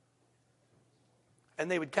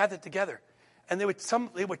and they would gather it together. And they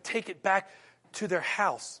would take it back to their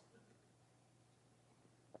house.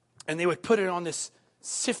 And they would put it on this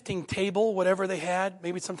sifting table, whatever they had,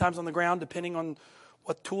 maybe sometimes on the ground, depending on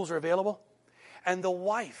what tools are available. And the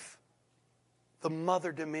wife, the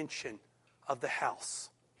mother dimension of the house,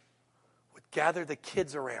 would gather the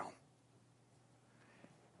kids around.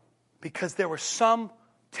 Because there were some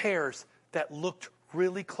tares that looked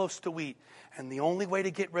really close to wheat, and the only way to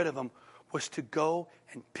get rid of them was to go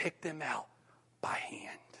and pick them out by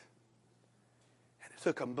hand. And it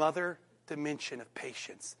took a mother dimension of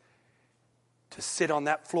patience to sit on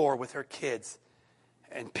that floor with her kids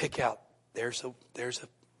and pick out, there's a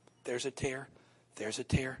tear, there's a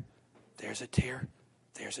tear, there's a tear,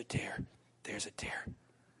 there's a tear, there's a tear.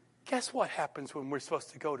 Guess what happens when we're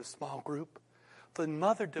supposed to go to small group? The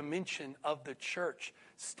mother dimension of the church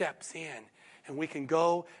steps in, and we can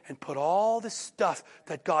go and put all the stuff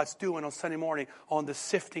that God's doing on Sunday morning on the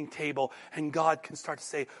sifting table, and God can start to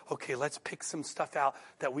say, okay, let's pick some stuff out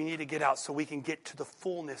that we need to get out so we can get to the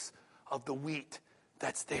fullness of the wheat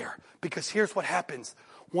that's there. Because here's what happens.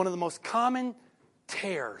 One of the most common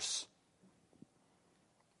tares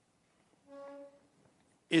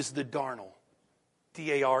is the darnel.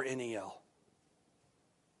 D-A-R-N-E-L.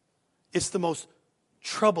 It's the most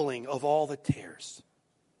troubling of all the tares.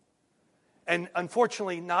 And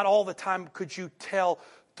unfortunately, not all the time could you tell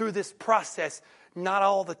through this process, not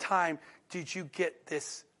all the time did you get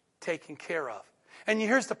this taken care of. And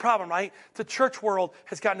here's the problem, right? The church world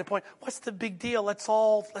has gotten to the point, what's the big deal? Let's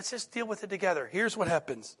just deal with it together. Here's what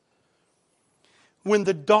happens. When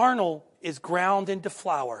the darnel is ground into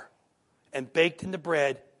flour and baked into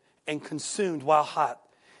bread and consumed while hot,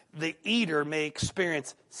 the eater may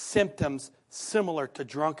experience symptoms similar to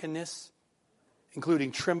drunkenness,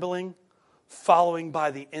 including trembling, following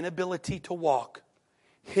by the inability to walk,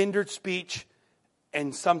 hindered speech,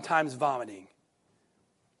 and sometimes vomiting.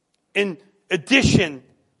 In addition,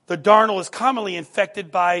 the darnel is commonly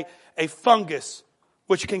infected by a fungus,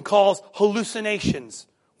 which can cause hallucinations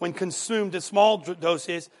when consumed in small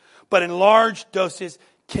doses, but in large doses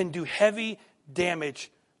can do heavy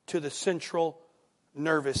damage to the central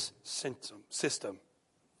nervous system.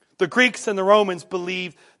 The Greeks and the Romans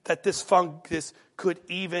believed that this fungus could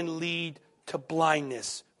even lead to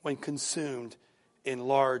blindness when consumed in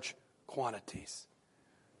large quantities.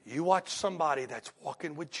 You watch somebody that's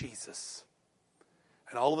walking with Jesus,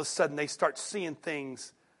 and all of a sudden they start seeing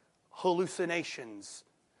things, hallucinations.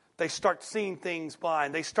 They start seeing things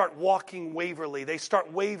blind. They start walking waverly. They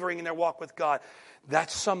start wavering in their walk with God.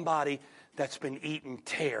 That's somebody that's been eating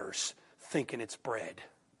tares thinking it's bread.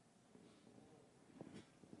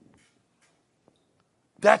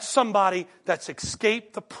 That's somebody that's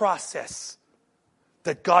escaped the process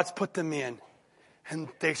that God's put them in. And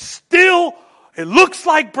they still, it looks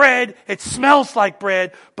like bread, it smells like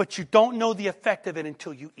bread, but you don't know the effect of it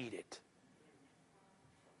until you eat it.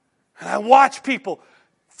 And I watch people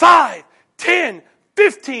 5, 10,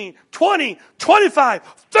 15, 20, 25,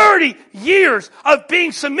 30 years of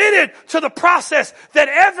being submitted to the process that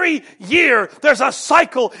every year there's a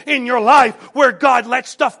cycle in your life where God lets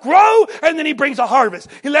stuff grow and then He brings a harvest.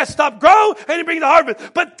 He lets stuff grow and He brings a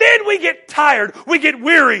harvest. But then we get tired. We get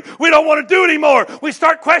weary. We don't want to do it anymore. We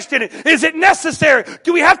start questioning, is it necessary?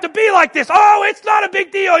 Do we have to be like this? Oh, it's not a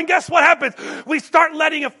big deal. And guess what happens? We start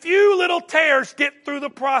letting a few little tares get through the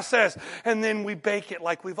process, and then we bake it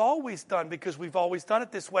like we've always done because we've always done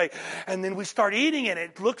it this way. And then we start eating it.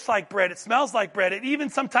 It looks like bread. It smells like bread. It even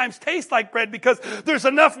sometimes tastes like bread because there's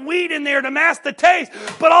enough wheat in there to mask the taste.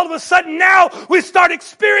 But all of a sudden now we start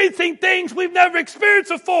experiencing things we've never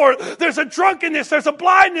experienced before. There's a drunkenness. There's a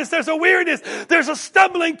blindness. There's a weirdness. There's a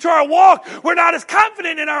stumbling to our walk. We're not as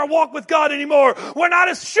confident in our walk with God anymore. We're not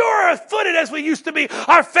as sure-footed as we used to be.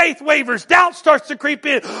 Our faith wavers. Doubt starts to creep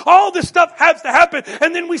in. All this stuff has to happen.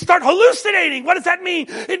 And then we start hallucinating. What does that mean?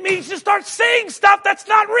 It means you start seeing stuff that's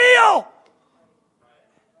not real.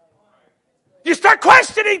 You start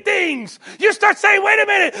questioning things. You start saying, wait a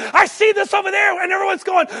minute, I see this over there. And everyone's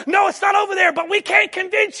going, no, it's not over there. But we can't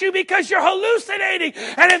convince you because you're hallucinating.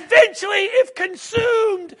 And eventually, if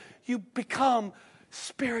consumed, you become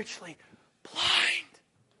spiritually blind.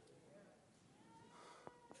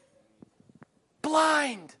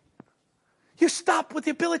 Blind. You stop with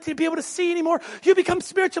the ability to be able to see anymore. You become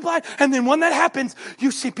spiritually blind. And then when that happens,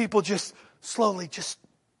 you see people just slowly just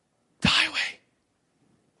die away.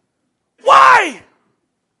 Why?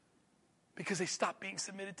 Because they stopped being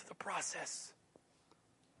submitted to the process.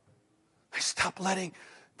 They stopped letting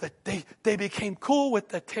they became cool with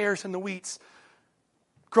the tares and the wheats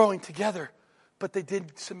growing together, but they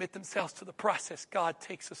didn't submit themselves to the process God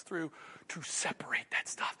takes us through to separate that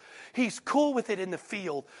stuff. He's cool with it in the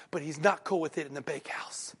field, but He's not cool with it in the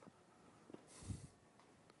bakehouse.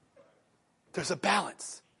 There's a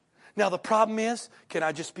balance. Now the problem is, can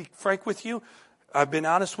I just be frank with you? I've been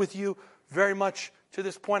honest with you very much to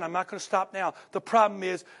this point. I'm not going to stop now. The problem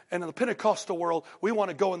is, in the Pentecostal world, we want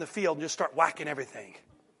to go in the field and just start whacking everything.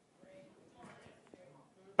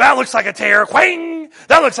 That looks like a tear, wing.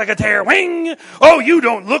 That looks like a tear, wing. Oh, you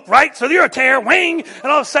don't look right, so you're a tear, wing. And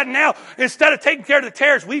all of a sudden now, instead of taking care of the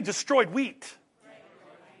tares, we've destroyed wheat.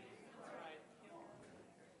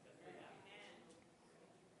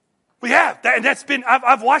 We have. And that's been,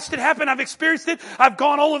 I've watched it happen. I've experienced it. I've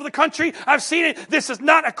gone all over the country. I've seen it. This is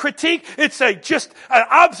not a critique. It's just an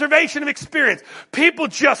observation of experience. People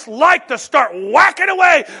just like to start whacking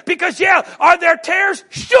away because, yeah, are there tares?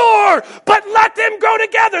 Sure. But let them grow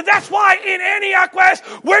together. That's why in Antioch West,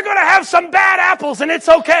 we're going to have some bad apples and it's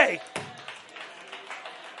okay.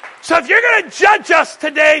 So if you're going to judge us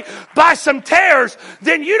today by some tares,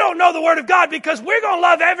 then you don't know the Word of God, because we're going to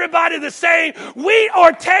love everybody the same, wheat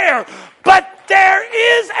or tare. But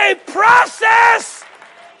there is a process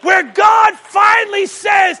where God finally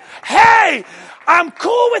says, hey, I'm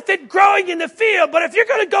cool with it growing in the field, but if you're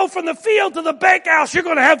going to go from the field to the bakehouse, you're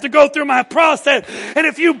going to have to go through my process. And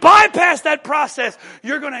if you bypass that process,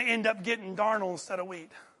 you're going to end up getting darnel instead of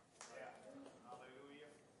wheat.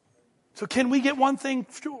 So can we get one thing?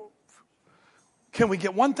 Can we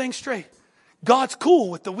get one thing straight? God's cool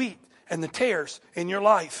with the wheat and the tares in your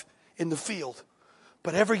life in the field.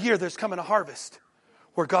 But every year there's coming a harvest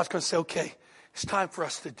where God's going to say, okay, it's time for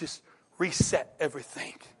us to just reset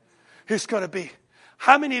everything. It's going to be,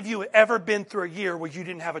 how many of you have ever been through a year where you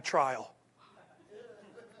didn't have a trial?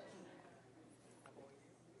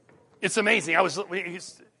 It's amazing.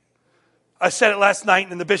 I said it last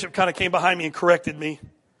night, and the bishop kind of came behind me and corrected me.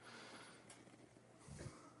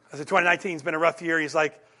 I said, 2019's been a rough year. He's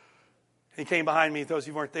like, he came behind me, those of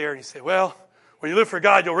you who weren't there, and he said, well, when you live for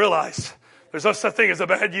God, you'll realize there's no such thing as a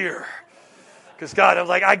bad year. Because God, I was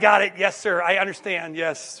like, I got it. Yes, sir. I understand.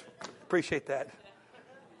 Yes. Appreciate that.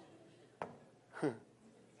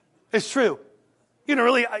 It's true.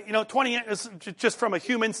 20, just from a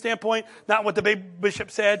human standpoint, not what the bishop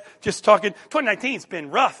said, just talking. 2019's been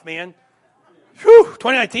rough, man. Whew,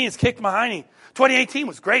 2019 has kicked my hiney. 2018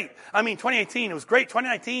 was great. 2018, it was great.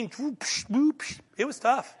 2019, it was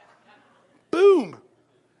tough. Boom.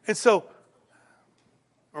 And so,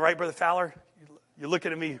 all right, Brother Fowler, you're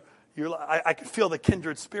looking at me. I can feel the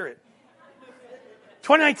kindred spirit.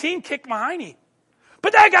 2019 kicked my hiney.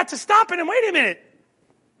 But then I got to stopping and wait a minute.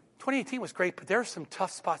 2018 was great, but there were some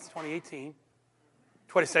tough spots in 2018.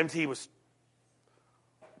 2017 was,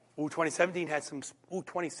 2017 had some,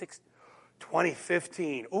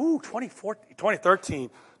 2015, 2014,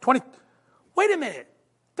 2013, wait a minute.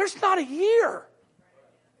 There's not a year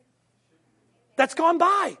that's gone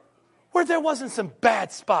by where there wasn't some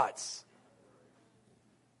bad spots.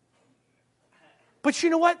 But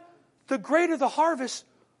you know what? The greater the harvest,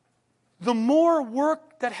 the more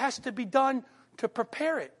work that has to be done to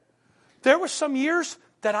prepare it. There were some years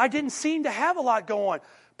that I didn't seem to have a lot going.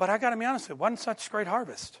 But I got to be honest, it wasn't such a great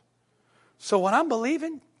harvest. So what I'm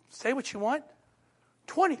believing, say what you want,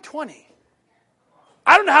 2020.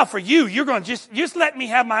 I don't know how for you, you're going to just let me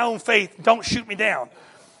have my own faith. Don't shoot me down.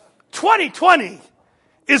 2020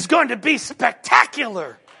 is going to be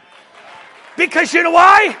spectacular. Because you know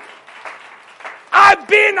why? I've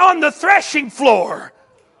been on the threshing floor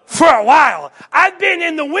for a while. I've been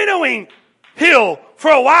in the winnowing hill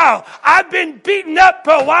for a while. I've been beaten up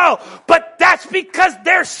for a while. But that's because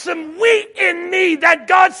there's some wheat in me that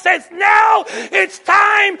God says, now it's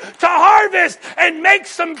time to harvest and make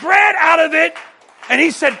some bread out of it. And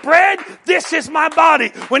he said, bread, this is my body.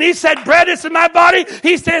 When he said, bread, this is my body,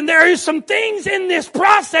 he said, there is some things in this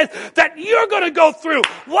process that you're going to go through.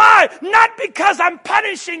 Why? Not because I'm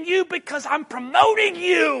punishing you, because I'm promoting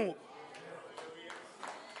you.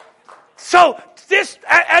 So,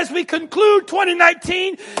 as we conclude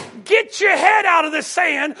 2019, get your head out of the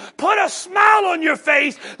sand, put a smile on your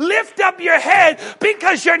face, lift up your head,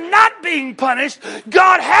 because you're not being punished.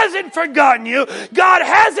 God hasn't forgotten you. God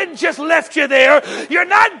hasn't just left you there. You're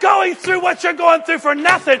not going through what you're going through for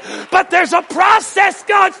nothing, but there's a process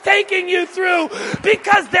God's taking you through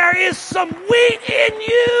because there is some wheat in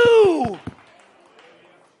you.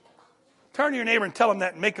 Turn to your neighbor and tell them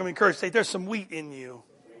that and make them encouraged. Say, there's some wheat in you.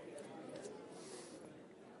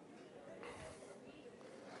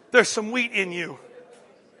 There's some wheat in you.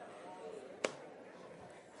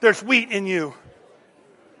 There's wheat in you.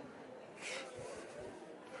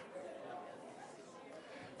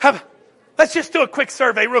 Let's just do a quick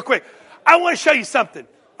survey real quick. I want to show you something.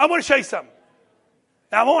 Now,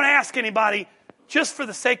 I won't ask anybody, just for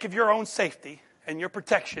the sake of your own safety and your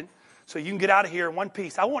protection, so you can get out of here in one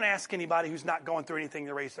piece. I won't ask anybody who's not going through anything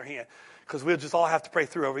to raise their hand, because we'll just all have to pray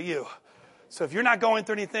through over you. So if you're not going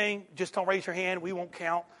through anything, just don't raise your hand. We won't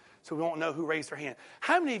count. So we won't know who raised their hand.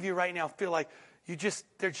 How many of you right now feel like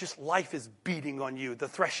life is beating on you, the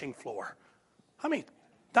threshing floor?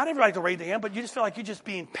 Not everybody can raise their hand, but you just feel like you're just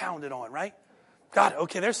being pounded on, right? God,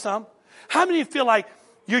 okay, there's some. How many of you feel like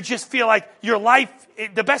your life,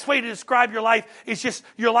 the best way to describe your life is just,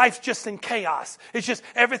 your life's just in chaos. It's just,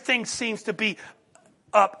 everything seems to be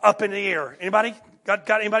up in the air. Anybody?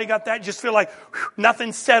 Anybody got that? Just feel like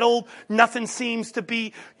nothing's settled. Nothing seems to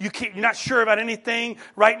be, you're not sure about anything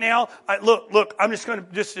right now. Look, I'm just going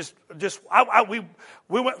to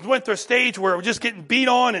we went through a stage where we're just getting beat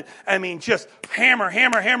on and just hammer.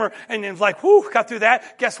 And then got through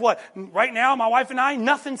that. Guess what? Right now, my wife and I,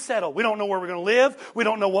 nothing's settled. We don't know where we're going to live. We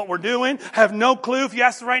don't know what we're doing. Have no clue. If you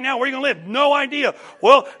ask us right now, where are you going to live? No idea.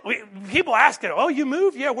 Well, people ask it. Oh, you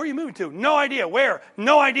moved? Yeah, where are you moving to? No idea. Where?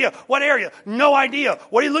 No idea. What area? No idea.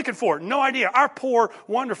 What are you looking for? No idea. Our poor,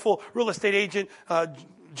 wonderful real estate agent,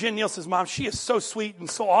 Jen Nielsen's mom, she is so sweet and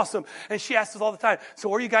so awesome. And she asks us all the time, so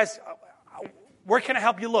where are you guys, where can I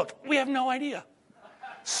help you look? We have no idea.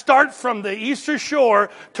 Start from the Eastern Shore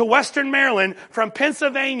to Western Maryland, from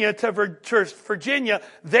Pennsylvania to Virginia.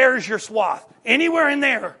 There's your swath. Anywhere in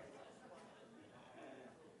there.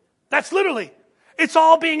 That's literally. It's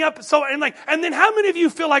all being up. So, and then how many of you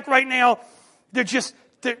feel like right now, there's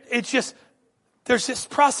this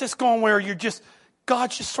process going where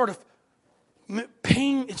God's just sort of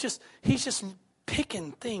pain. He's just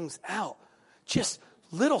picking things out. Just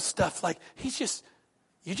little stuff like you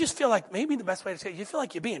just feel like, maybe the best way to say it, you feel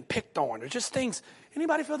like you're being picked on or just things.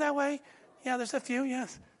 Anybody feel that way? Yeah, there's a few,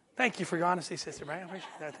 yes. Thank you for your honesty, Sister Brian. I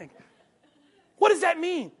appreciate that. What does that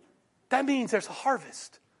mean? That means there's a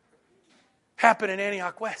harvest happening in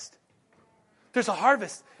Antioch West. There's a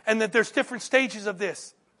harvest, and that there's different stages of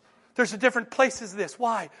this. There's different places of this.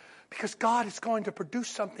 Why? Because God is going to produce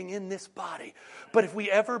something in this body. But if we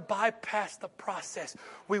ever bypass the process,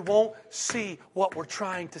 we won't see what we're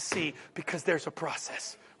trying to see because there's a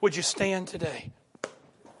process. Would you stand today?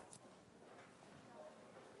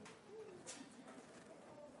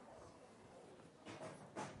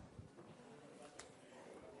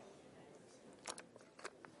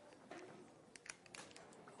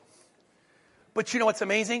 But you know what's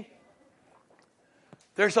amazing?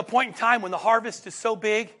 There's a point in time when the harvest is so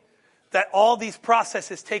big that all these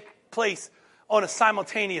processes take place on a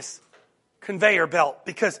simultaneous conveyor belt,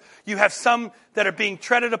 because you have some that are being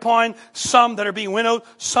treaded upon, some that are being winnowed,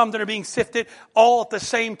 some that are being sifted, all at the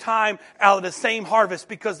same time out of the same harvest,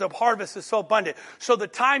 because the harvest is so abundant. So the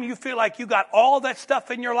time you feel like you got all that stuff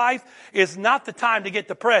in your life is not the time to get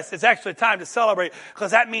depressed. It's actually time to celebrate,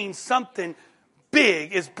 because that means something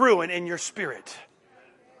big is brewing in your spirit.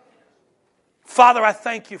 Father, I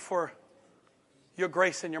thank you for your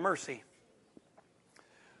grace and your mercy.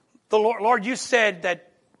 The Lord, you said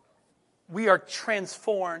that we are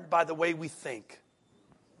transformed by the way we think.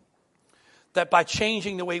 That by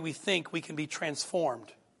changing the way we think, we can be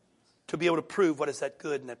transformed to be able to prove what is that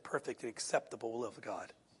good and that perfect and acceptable will of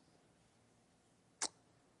God.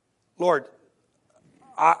 Lord,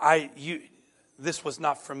 this was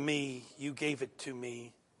not from me. You gave it to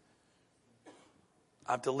me.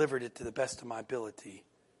 I've delivered it to the best of my ability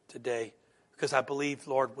today, because I believe,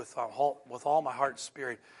 Lord, with all my heart and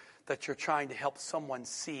spirit, that you're trying to help someone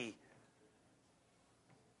see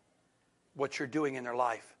what you're doing in their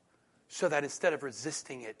life, so that instead of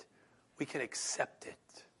resisting it, we can accept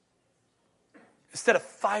it. Instead of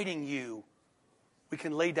fighting you, we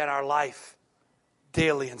can lay down our life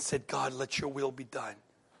daily and say, God, let your will be done.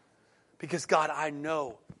 Because, God, I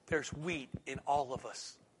know there's wheat in all of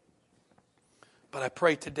us. But I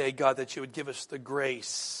pray today, God, that you would give us the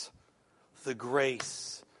grace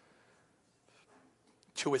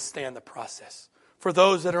to withstand the process. For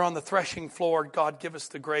those that are on the threshing floor, God, give us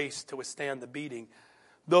the grace to withstand the beating.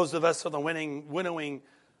 Those of us on the winnowing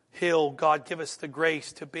hill, God, give us the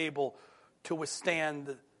grace to be able to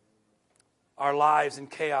withstand our lives in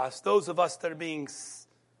chaos. Those of us that are being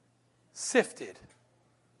sifted,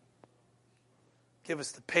 give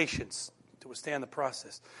us the patience to withstand the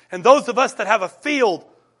process. And those of us that have a field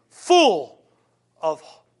full of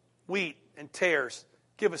wheat and tares,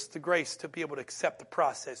 give us the grace to be able to accept the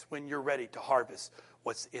process when you're ready to harvest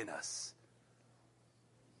what's in us.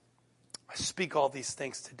 I speak all these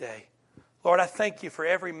things today. Lord, I thank you for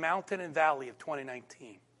every mountain and valley of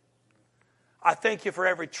 2019. I thank you for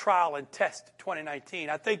every trial and test of 2019.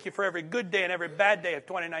 I thank you for every good day and every bad day of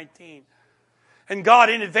 2019. And God,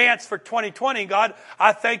 in advance for 2020, God,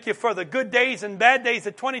 I thank you for the good days and bad days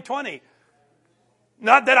of 2020.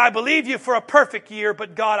 Not that I believe you for a perfect year,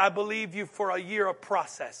 but God, I believe you for a year of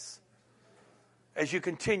process as you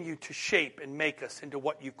continue to shape and make us into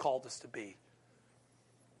what you've called us to be.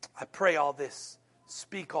 I pray all this,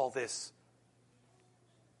 speak all this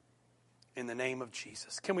in the name of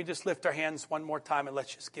Jesus. Can we just lift our hands one more time and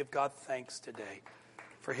let's just give God thanks today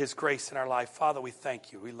for his grace in our life. Father, we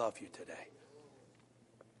thank you. We love you today.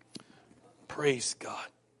 Praise God.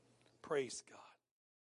 Praise God.